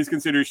show, please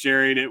consider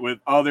sharing it with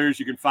others.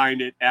 You can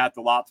find it at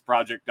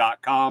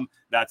thelotsproject.com.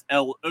 That's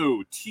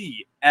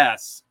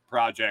LOTS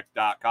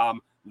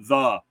project.com,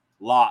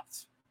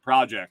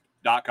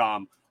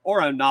 thelotsproject.com,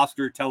 or on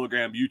Noster,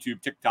 Telegram,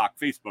 YouTube, TikTok,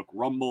 Facebook,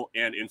 Rumble,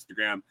 and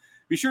Instagram.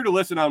 Be sure to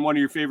listen on one of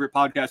your favorite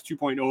Podcast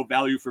 2.0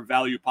 value for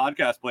value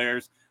podcast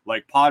players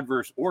like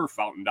Podverse or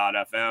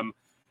Fountain.fm.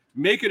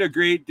 make it a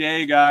great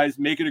day, guys.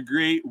 Make it a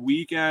great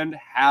weekend.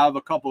 Have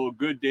a couple of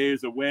good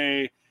days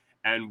away,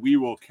 and we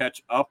will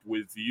catch up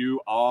with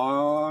you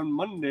on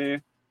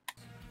Monday.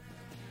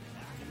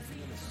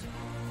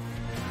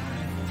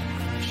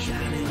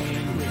 Shining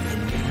in with the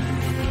moon.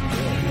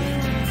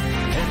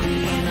 At the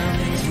end of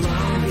its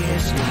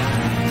longest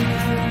line,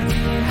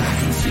 I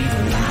can see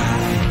the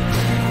light.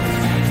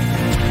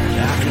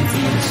 I can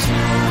feel the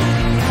sun.